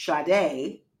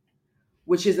Sade,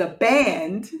 which is a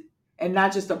band and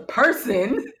not just a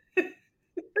person.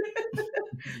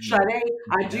 Sade,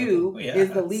 I do,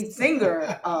 is the lead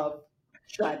singer of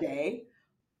Sade.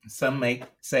 Some might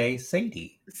say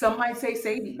Sadie. Some might say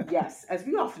Sadie, yes, as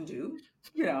we often do,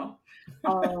 you know.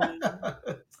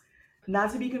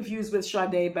 Not to be confused with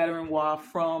Sade Betterenwa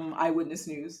from Eyewitness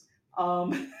News. Oh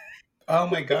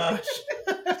my gosh.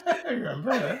 I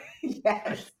remember that.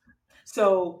 Yes.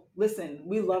 So listen,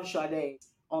 we love Sade.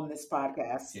 on this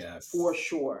podcast for Yes.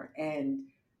 sure. And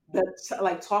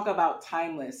like talk about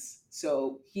timeless.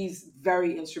 So he's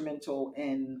very instrumental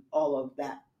in all of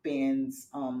that band's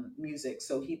music.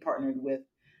 So he partnered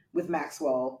with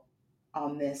Maxwell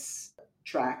on this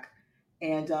track,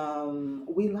 and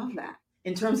we love that.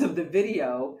 In terms of the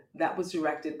video, that was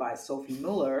directed by Sophie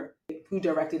Muller, who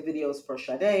directed videos for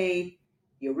Sade,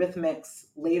 Eurythmics.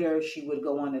 Later, she would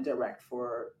go on to direct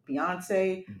for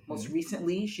Beyonce. Most Hmm.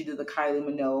 recently, she did the Kylie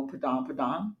Minogue "Padam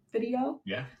Padam" video.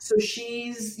 Yeah. So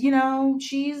she's,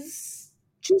 she's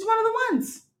one of the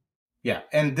ones. Yeah,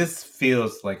 and this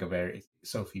feels like a very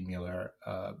Sophie Muller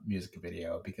music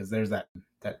video because there's that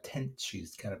tint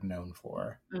she's kind of known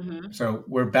for. Mm-hmm. So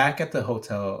we're back at the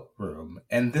hotel room,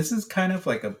 and this is kind of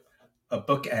like a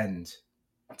bookend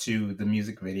to the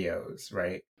music videos,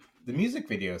 right? The music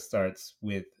video starts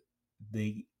with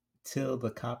the "Till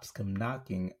the Cops Come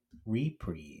Knocking"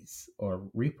 reprise.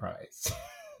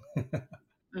 Mm-hmm.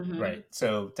 Right.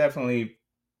 So definitely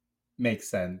makes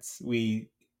sense. We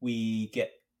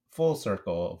get full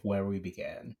circle of where we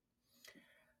began.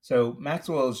 So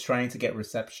Maxwell is trying to get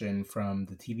reception from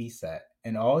the TV set,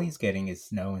 and all he's getting is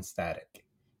snow and static.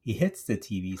 He hits the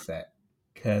TV set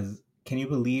because can you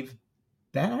believe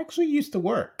that actually used to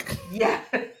work? Yeah.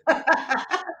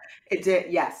 It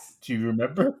did. Yes. Do you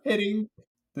remember hitting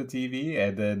the TV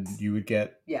and then you would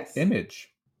get Yes.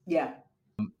 image? Yeah.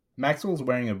 Maxwell's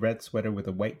wearing a red sweater with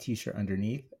a white t-shirt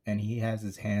underneath, and he has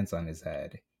his hands on his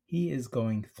head. He is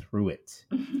going through it.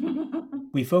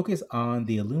 We focus on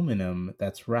the aluminum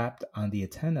that's wrapped on the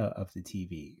antenna of the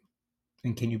TV.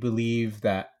 And can you believe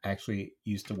that actually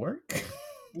used to work?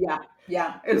 Yeah.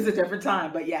 Yeah. It was a different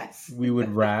time, but yes. We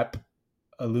would wrap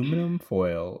aluminum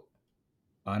foil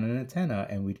on an antenna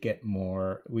and we'd get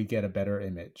a better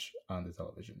image on the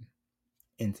television.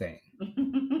 Insane.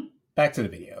 Back to the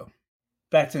video.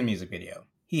 Back to the music video.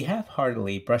 He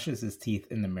half-heartedly brushes his teeth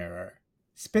in the mirror,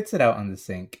 spits it out on the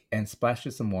sink, and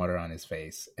splashes some water on his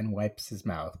face and wipes his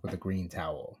mouth with a green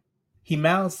towel. He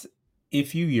mouths,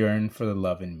 "If you yearn for the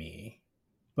love in me,"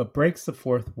 but breaks the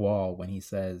fourth wall when he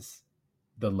says,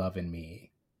 "the love in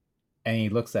me," and he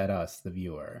looks at us, the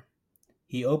viewer.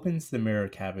 He opens the mirror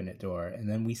cabinet door, and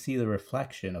then we see the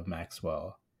reflection of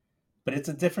Maxwell. But it's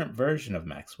a different version of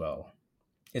Maxwell.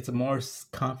 It's a more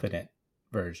confident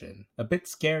version, a bit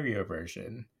scarier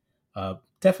version.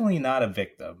 Definitely not a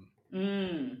victim.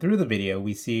 Through the video,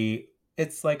 we see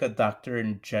it's like a Dr.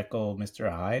 and Jekyll,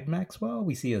 Mr. Hyde Maxwell.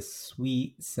 We see a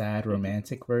sweet, sad,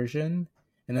 romantic version,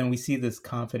 and then we see this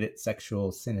confident,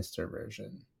 sexual, sinister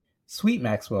version. Sweet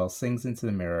Maxwell sings into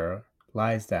the mirror,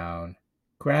 lies down,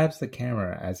 grabs the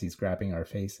camera as he's grabbing our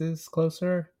faces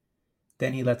closer,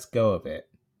 then he lets go of it,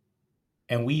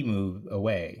 and we move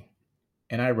away.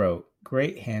 And I wrote,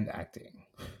 "Great hand acting."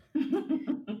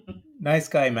 Nice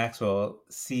guy Maxwell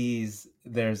sees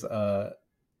there's a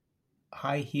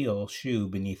high heel shoe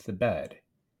beneath the bed.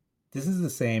 This is the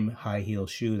same high heel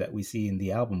shoe that we see in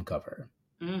the album cover.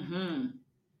 Mm-hmm.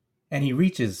 And he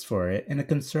reaches for it in a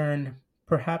concerned,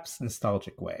 perhaps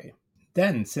nostalgic way.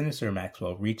 Then Sinister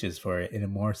Maxwell reaches for it in a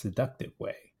more seductive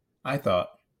way. I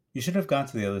thought, you should have gone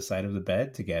to the other side of the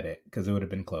bed to get it, because it would have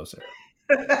been closer.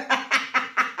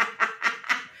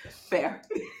 Fair.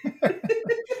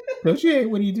 Don't you hate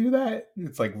when you do that?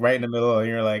 It's like right in the middle, and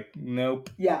you're like,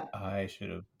 nope. Yeah. I should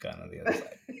have gone on the other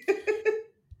side.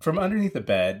 From underneath the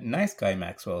bed, nice guy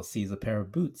Maxwell sees a pair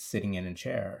of boots sitting in a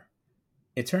chair.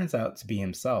 It turns out to be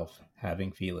himself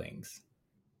having feelings.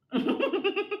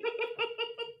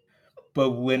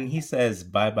 But when he says,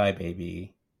 "Bye bye,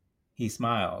 baby," he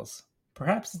smiles.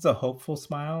 Perhaps it's a hopeful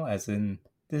smile, as in,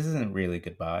 this isn't really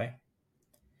goodbye.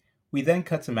 We then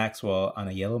cut to Maxwell on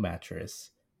a yellow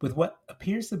mattress with what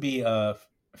appears to be a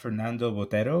Fernando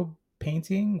Botero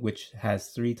painting, which has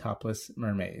 3 topless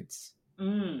mermaids.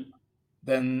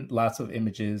 Then lots of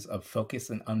images of focused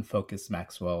and unfocused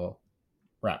Maxwell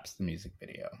wraps the music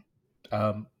video.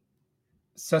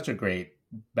 Such a great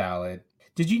ballad.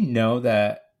 Did you know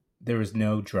that there was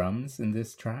no drums in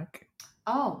this track?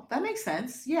 Oh, that makes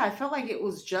sense. Yeah, I felt like it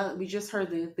was we just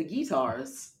heard the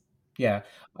guitars. Yeah,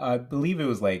 I believe it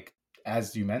was like,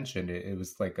 as you mentioned, it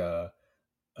was like an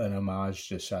homage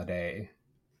to Sade.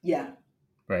 Yeah.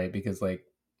 Right? Because like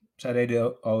Sade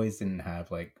always didn't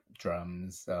have like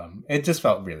drums. It just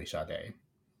felt really Sade.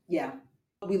 Yeah.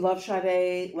 We love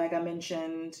Sade, like I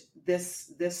mentioned.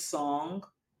 This song,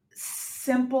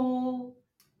 simple,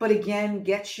 but again,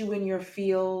 gets you in your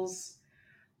feels.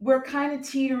 We're kind of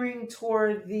teetering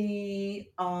toward the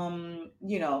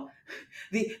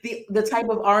the type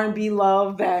of R&B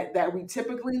love that we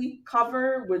typically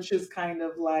cover, which is kind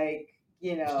of like,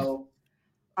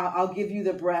 I'll give you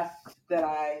the breath that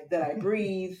I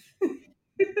breathe.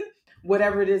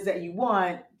 Whatever it is that you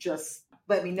want, just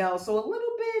let me know. So a little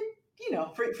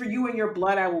bit, for you and your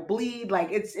blood, I will bleed.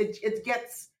 Like it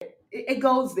gets it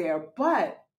goes there,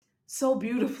 but so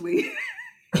beautifully.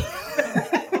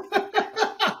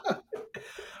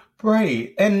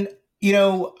 Right. And,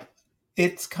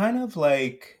 it's kind of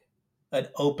like an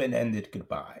open ended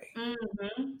goodbye.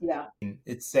 Yeah.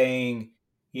 It's saying,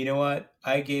 you know what?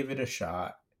 I gave it a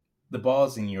shot. The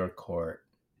ball's in your court.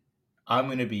 I'm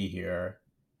going to be here.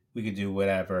 We could do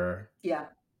whatever. Yeah.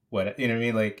 What, you know what I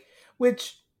mean? Like,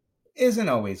 which isn't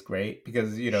always great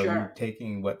because, you're Sure.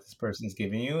 taking what this person's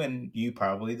giving you and you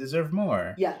probably deserve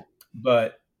more. Yeah.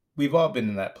 But we've all been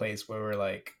in that place where we're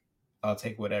like, I'll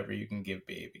take whatever you can give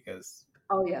me because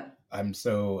Oh yeah. I'm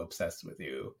so obsessed with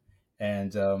you.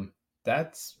 And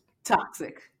that's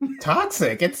Toxic.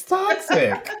 toxic. It's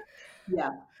toxic.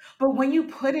 Yeah. But when you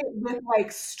put it with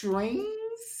like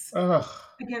strings Ugh.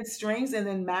 against strings and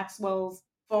then Maxwell's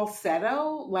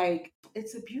falsetto, like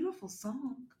it's a beautiful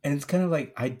song. And it's kind of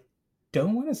like, I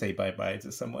don't want to say bye bye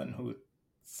to someone who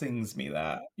sings me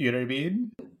that. You know what I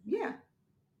mean? Yeah.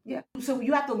 Yeah. So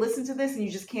you have to listen to this and you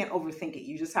just can't overthink it.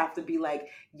 You just have to be like,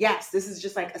 yes, this is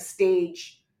just like a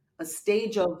stage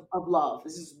of love.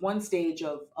 This is one stage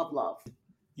of love.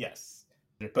 Yes.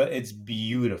 But it's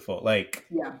beautiful. Like,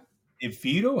 Yeah. if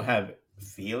you don't have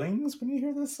feelings when you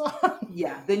hear this song,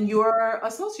 Yeah. Then you're a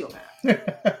sociopath.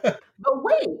 But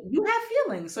wait, you have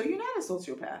feelings, so you're not a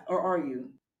sociopath, or are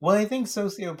you? well, I think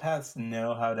sociopaths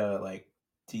know how to like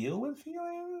deal with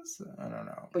feelings. I don't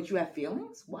know. But you have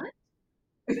feelings? What?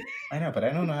 I know, but I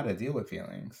don't know how to deal with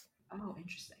feelings. Oh,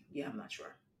 interesting. Yeah, I'm not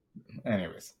sure.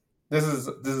 Anyways, this is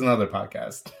another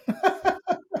podcast.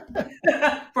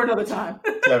 For another time.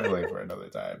 Definitely for another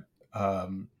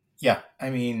time. Yeah, I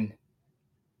mean,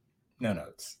 no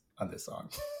notes on this song.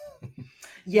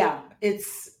 Yeah,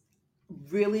 it's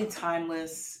really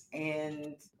timeless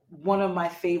and one of my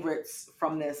favorites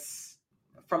from this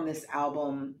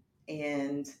album.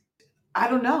 And I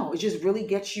don't know, it just really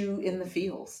gets you in the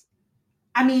feels.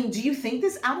 I mean, do you think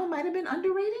this album might have been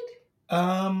underrated?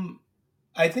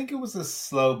 I think it was a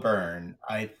slow burn.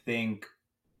 I think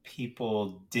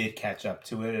people did catch up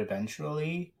to it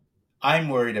eventually. I'm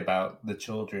worried about the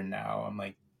children now. I'm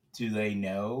like, do they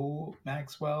know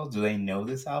Maxwell? Do they know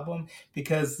this album?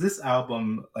 Because this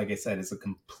album, like I said, is a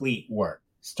complete work,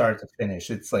 start to finish.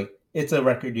 It's like it's a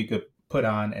record you could put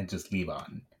on and just leave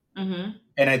on. Mm-hmm.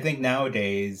 And I think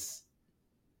nowadays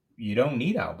you don't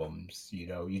need albums.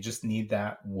 You just need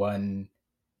that one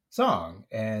song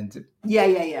and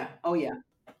Yeah. Oh yeah.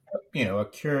 a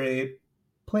curated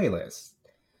playlist.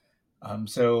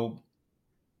 So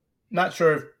not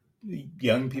sure if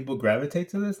young people gravitate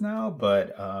to this now,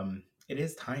 but it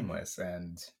is timeless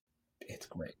and it's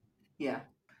great. Yeah.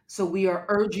 So we are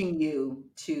urging you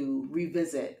to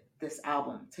revisit this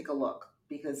album. Take a look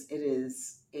because it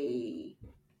is a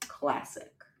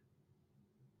classic.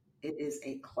 It is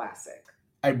a classic.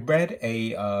 I read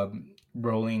a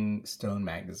Rolling Stone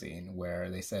magazine where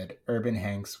they said Urban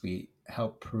Hang Suite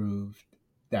helped prove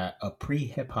that a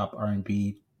pre-hip hop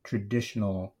R&B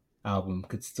traditional album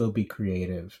could still be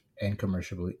creative and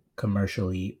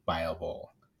commercially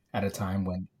viable at a time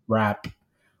when rap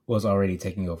was already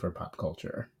taking over pop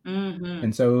culture. Mm-hmm.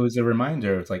 And so it was a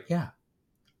reminder. It's like, yeah,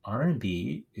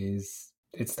 R&B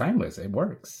it's timeless. It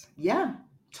works. Yeah,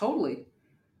 totally.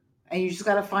 And you just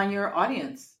got to find your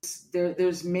audience.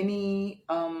 There's many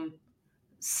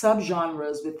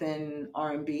subgenres within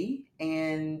R&B,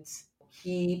 and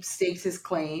he stakes his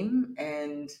claim.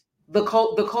 And the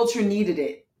culture needed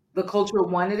it. The culture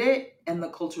wanted it, and the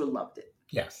culture loved it.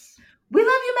 Yes. We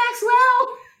love you,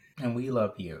 Maxwell. And we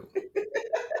love you.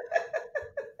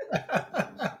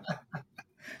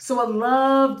 So I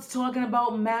loved talking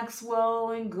about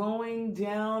Maxwell and going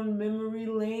down memory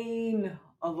lane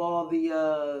of all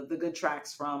the good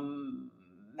tracks from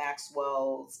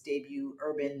Maxwell's debut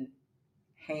Urban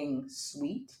Hang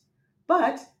Suite.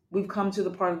 But we've come to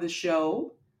the part of the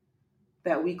show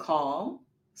that we call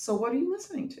So What Are You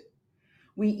Listening to?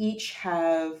 We each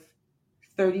have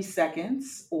 30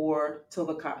 seconds or till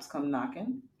the cops come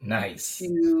knocking. Nice.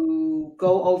 To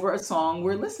go over a song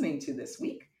we're listening to this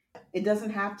week. It doesn't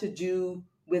have to do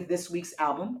with this week's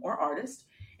album or artist.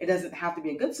 It doesn't have to be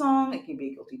a good song. It can be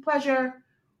a guilty pleasure,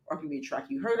 or it can be a track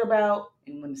you heard about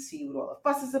and want to see what all the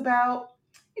fuss is about.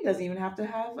 It doesn't even have to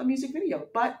have a music video,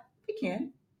 but it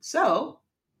can. So,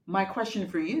 my question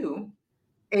for you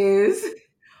is,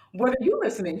 what are you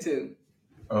listening to?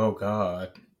 Oh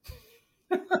God.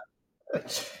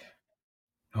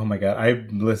 Oh my God.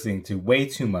 I'm listening to way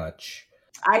too much.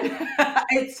 I know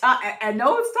it's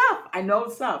tough. I know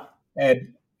it's tough.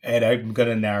 And I'm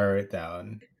gonna narrow it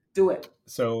down. Do it.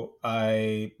 So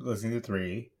I listened to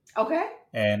three, Okay.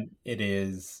 and it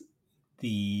is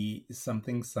the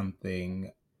something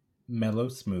something mellow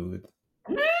smooth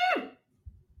Mm,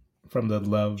 from the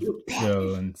Love you bastard.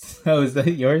 Jones. Oh, is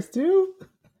that yours too?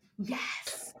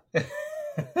 Yes.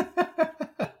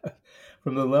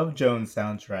 From the Love Jones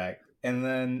soundtrack. And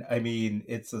then, I mean,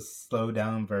 it's a slow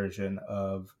down version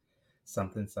of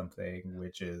something something,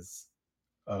 which is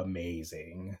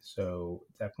amazing. So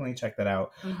definitely check that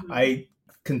out. Hmm. I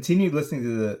continued listening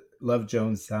to the Love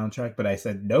Jones soundtrack, but I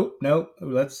said, nope, nope,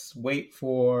 let's wait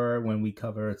for when we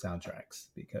cover soundtracks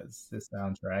because this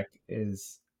soundtrack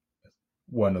is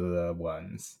one of the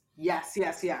ones. Yes,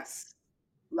 yes, yes.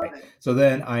 Love it. So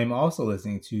then I'm also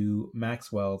listening to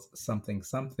Maxwell's Something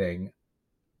Something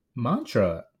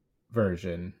Mantra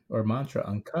version or Mantra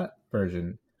Uncut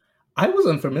version. I was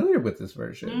unfamiliar with this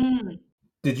version. Mm,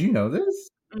 Did you know this?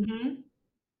 hmm.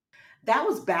 That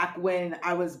was back when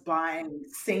I was buying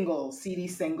CD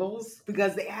singles,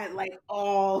 because they had like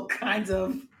all kinds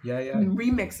of Yeah, yeah.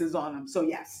 remixes on them. So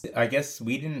yes. I guess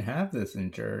we didn't have this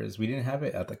in Jers. We didn't have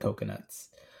it at the Coconuts.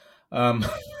 Um,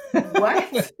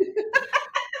 What?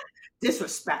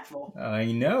 Disrespectful. I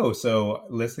know. So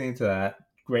listening to that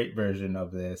great version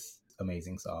of this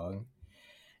amazing song.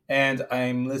 And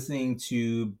I'm listening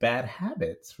to Bad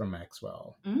Habits from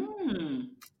Maxwell. Mm.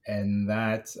 And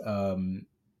that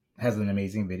has an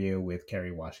amazing video with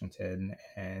Kerry Washington.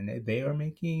 And they are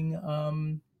making,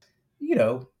 you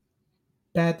know,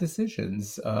 bad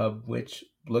decisions, which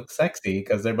look sexy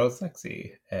because they're both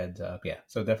sexy. And yeah,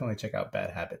 so definitely check out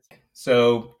Bad Habits.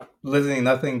 So listening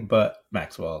nothing but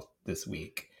Maxwell this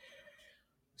week.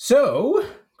 So,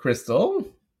 Crystal,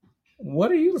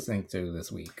 what are you listening to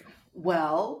this week?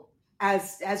 Well,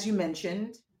 as you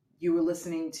mentioned, you were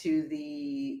listening to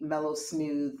the mellow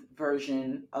smooth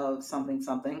version of something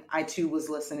something. I too was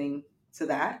listening to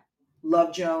that.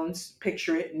 Love Jones,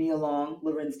 Picture It, Nia Long,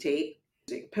 Lorenz Tate,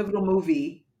 pivotal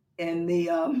movie in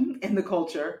the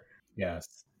culture.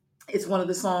 Yes. It's one of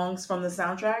the songs from the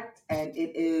soundtrack, and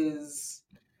it is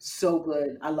so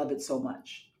good. I love it so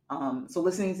much. So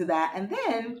listening to that, and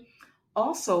then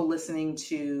also listening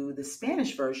to the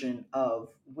Spanish version of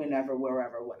Whenever,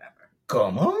 Wherever, Whatever,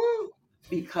 Come on.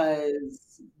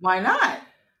 because why not?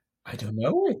 I don't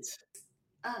know it.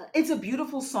 It's a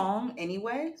beautiful song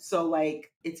anyway, so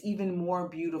like it's even more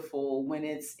beautiful when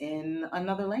it's in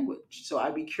another language. So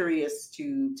I'd be curious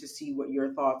to see what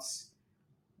your thoughts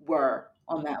were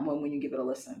on that one when you give it a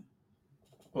listen.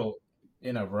 Well,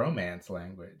 in a romance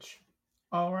language.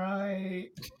 All right.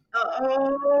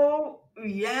 Oh,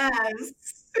 yes.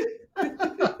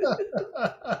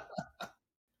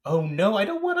 Oh no, I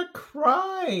don't want to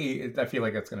cry. I feel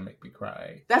like that's going to make me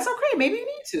cry. That's okay. Maybe you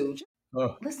need to.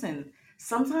 Oh, Listen,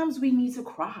 sometimes we need to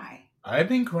cry. I've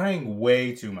been crying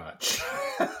way too much.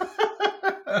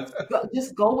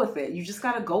 Just go with it. You just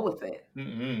got to go with it.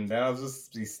 Then I'll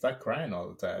just be stuck crying all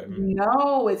the time.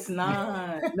 No, it's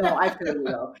not. No, I feel you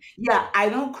though. Yeah, I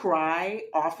don't cry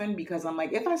often because I'm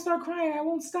like, if I start crying, I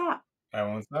won't stop. I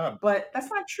won't stop. But that's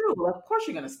not true. Well, of course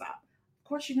you're going to stop. Of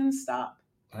course you're going to stop.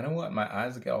 I don't want my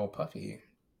eyes to get all puffy.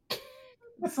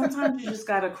 Sometimes you just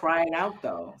got to cry it out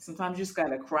though. Sometimes you just got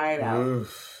to cry it out.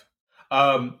 Oof.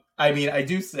 I mean, I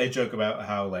joke about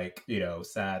how like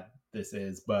sad this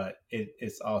is, but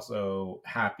it's also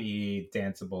happy,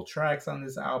 danceable tracks on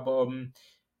this album.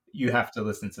 You have to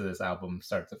listen to this album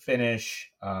start to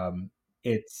finish.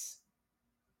 It's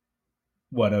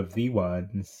one of the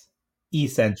ones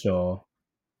essential,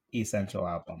 essential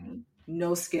album.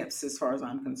 No skips as far as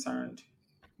I'm concerned.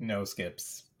 No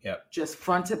skips. Yep. Just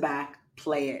front to back,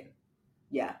 play it.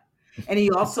 Yeah. And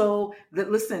he also,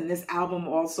 listen, this album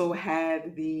also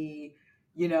had a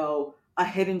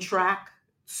hidden track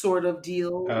sort of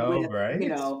deal Oh, with, right.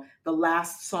 the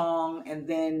last song. And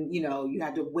then, you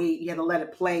had to wait, you had to let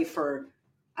it play for,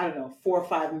 I don't know, 4 or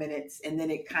 5 minutes. And then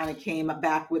it kind of came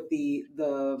back with the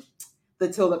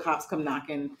Till the Cops Come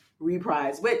Knocking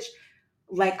reprise, which,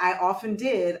 like I often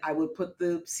did, I would put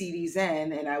the CDs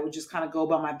in and I would just kind of go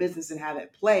about my business and have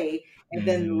it play. And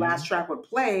then the last track would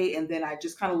play, and then I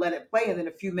just kind of let it play. And then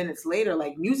a few minutes later,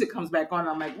 like music comes back on. And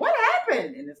I'm like, what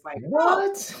happened? And it's like, oh,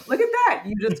 What? look at that.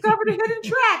 You discovered a hidden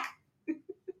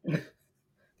track.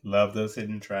 Love those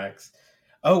hidden tracks.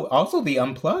 Oh, also the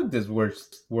unplugged is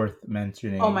worth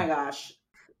mentioning. Oh my gosh.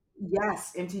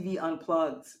 Yes, MTV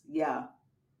Unplugged. Yeah.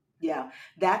 Yeah.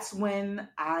 That's when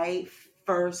I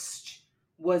first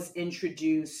was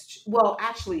introduced. Well,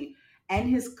 actually, and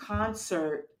his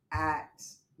concert at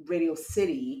Radio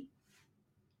City,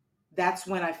 that's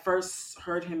when I first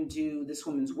heard him do This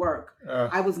Woman's Work. Uh,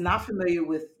 I was not familiar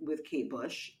with Kate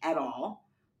Bush at all.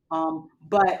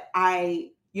 But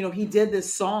he did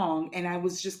this song and I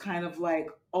was just kind of like,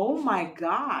 oh my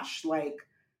gosh, like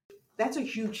that's a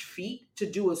huge feat to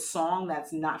do a song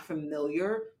that's not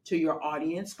familiar to your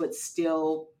audience, but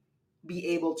still be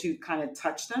able to kind of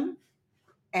touch them.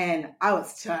 And I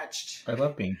was touched. I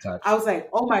love being touched. I was like,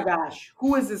 oh my gosh,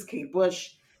 who is this Kate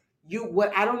Bush?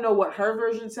 I don't know what her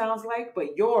version sounds like,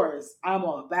 but yours, I'm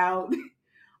all about.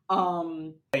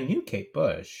 I knew Kate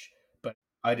Bush, but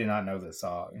I did not know the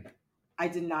song. I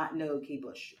did not know Kate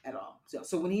Bush at all.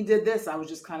 So when he did this, I was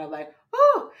just kind of like,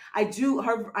 oh,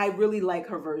 I really like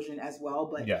her version as well,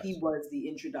 but Yes. he was the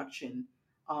introduction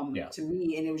Yeah. to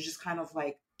me. And it was just kind of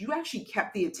like, you actually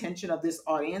kept the attention of this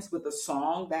audience with a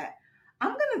song that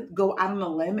I'm going to go out on a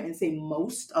limb and say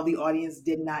most of the audience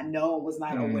did not know, was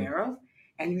not aware of.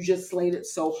 And you just slayed it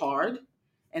so hard.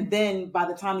 And then by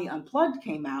the time the Unplugged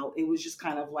came out, it was just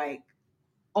kind of like,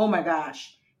 oh my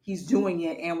gosh, he's doing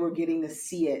it and we're getting to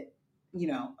see it,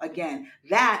 again.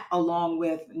 That along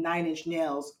with 9 Inch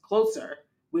Nails Closer,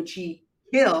 which he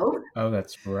killed. Oh,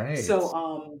 that's right.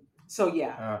 So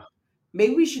yeah.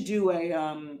 Maybe we should do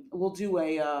we'll do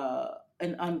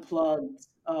an Unplugged,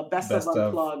 best of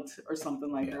Unplugged or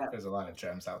something like that. There's a lot of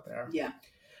gems out there. Yeah.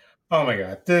 Oh my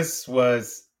God. This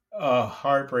was a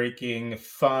heartbreaking,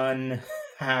 fun,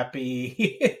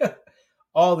 happy,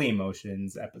 all the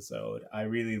emotions episode. I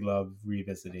really love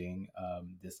revisiting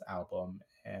this album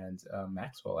and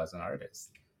Maxwell as an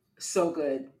artist. So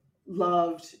good.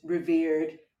 Loved,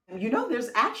 revered. There's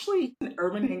actually an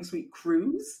Urban Hang Suite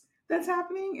cruise that's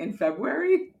happening in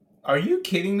February. Are you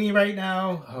kidding me right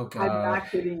now? Oh God. I'm not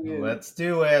kidding you. Let's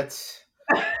do it.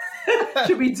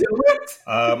 Should we do it?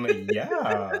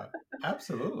 Yeah,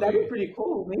 absolutely. That'd be pretty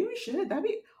cool. Maybe we should.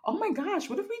 Oh my gosh,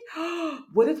 what if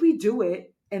we do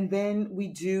it and then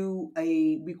we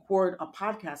record a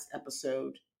podcast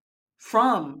episode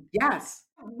yes.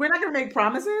 We're not gonna make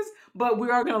promises, but we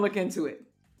are gonna look into it.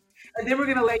 And then we're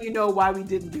gonna let you know why we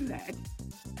didn't do that.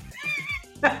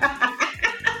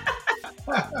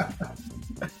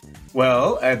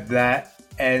 Well, that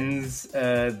ends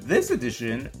this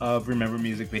edition of Remember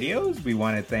Music Videos. We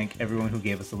want to thank everyone who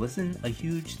gave us a listen. A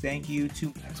huge thank you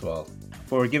to Maxwell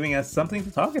for giving us something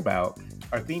to talk about.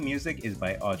 Our theme music is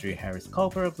by Audrey Harris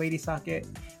Culver of Lady Socket.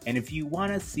 And if you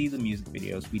want to see the music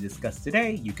videos we discussed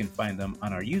today, you can find them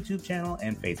on our YouTube channel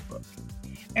and Facebook.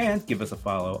 And give us a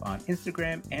follow on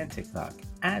Instagram and TikTok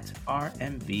at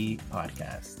RMV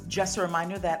Podcast. Just a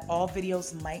reminder that all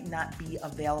videos might not be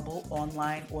available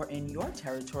online or in your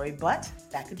territory, but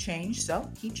that could change, so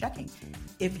keep checking.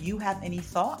 If you have any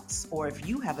thoughts or if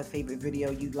you have a favorite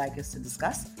video you'd like us to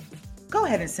discuss, go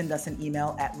ahead and send us an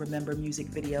email at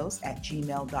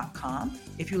remembermusicvideos@gmail.com.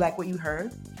 If you like what you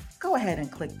heard, go ahead and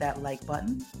click that like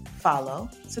button, follow,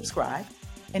 subscribe,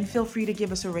 and feel free to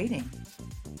give us a rating.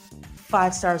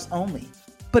 5 stars only,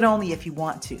 but only if you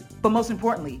want to. But most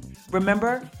importantly,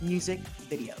 remember music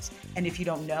videos. And if you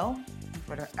don't know, you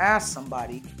better ask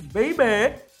somebody,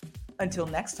 baby. Until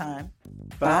next time,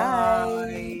 bye.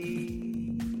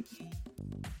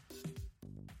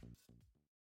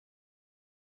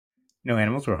 No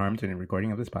animals were harmed in the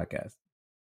recording of this podcast.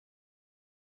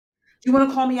 Do you want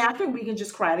to call me after and we can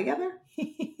just cry together?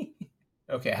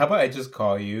 Okay, how about I just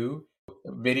call you,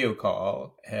 video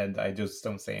call, and I just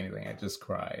don't say anything. I just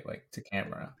cry, like, to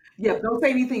camera. Yeah, don't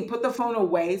say anything. Put the phone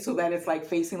away so that it's like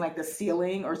facing like the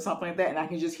ceiling or something like that, and I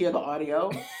can just hear the audio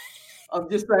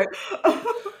of just like.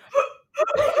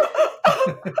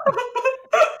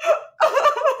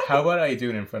 How about I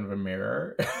do it in front of a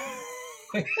mirror?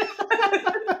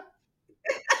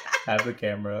 Have the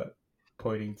camera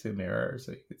pointing to mirror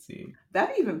so you can see.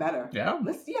 That'd be even better. Yeah?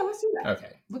 Let's do that.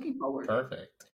 Okay. Looking forward. Perfect.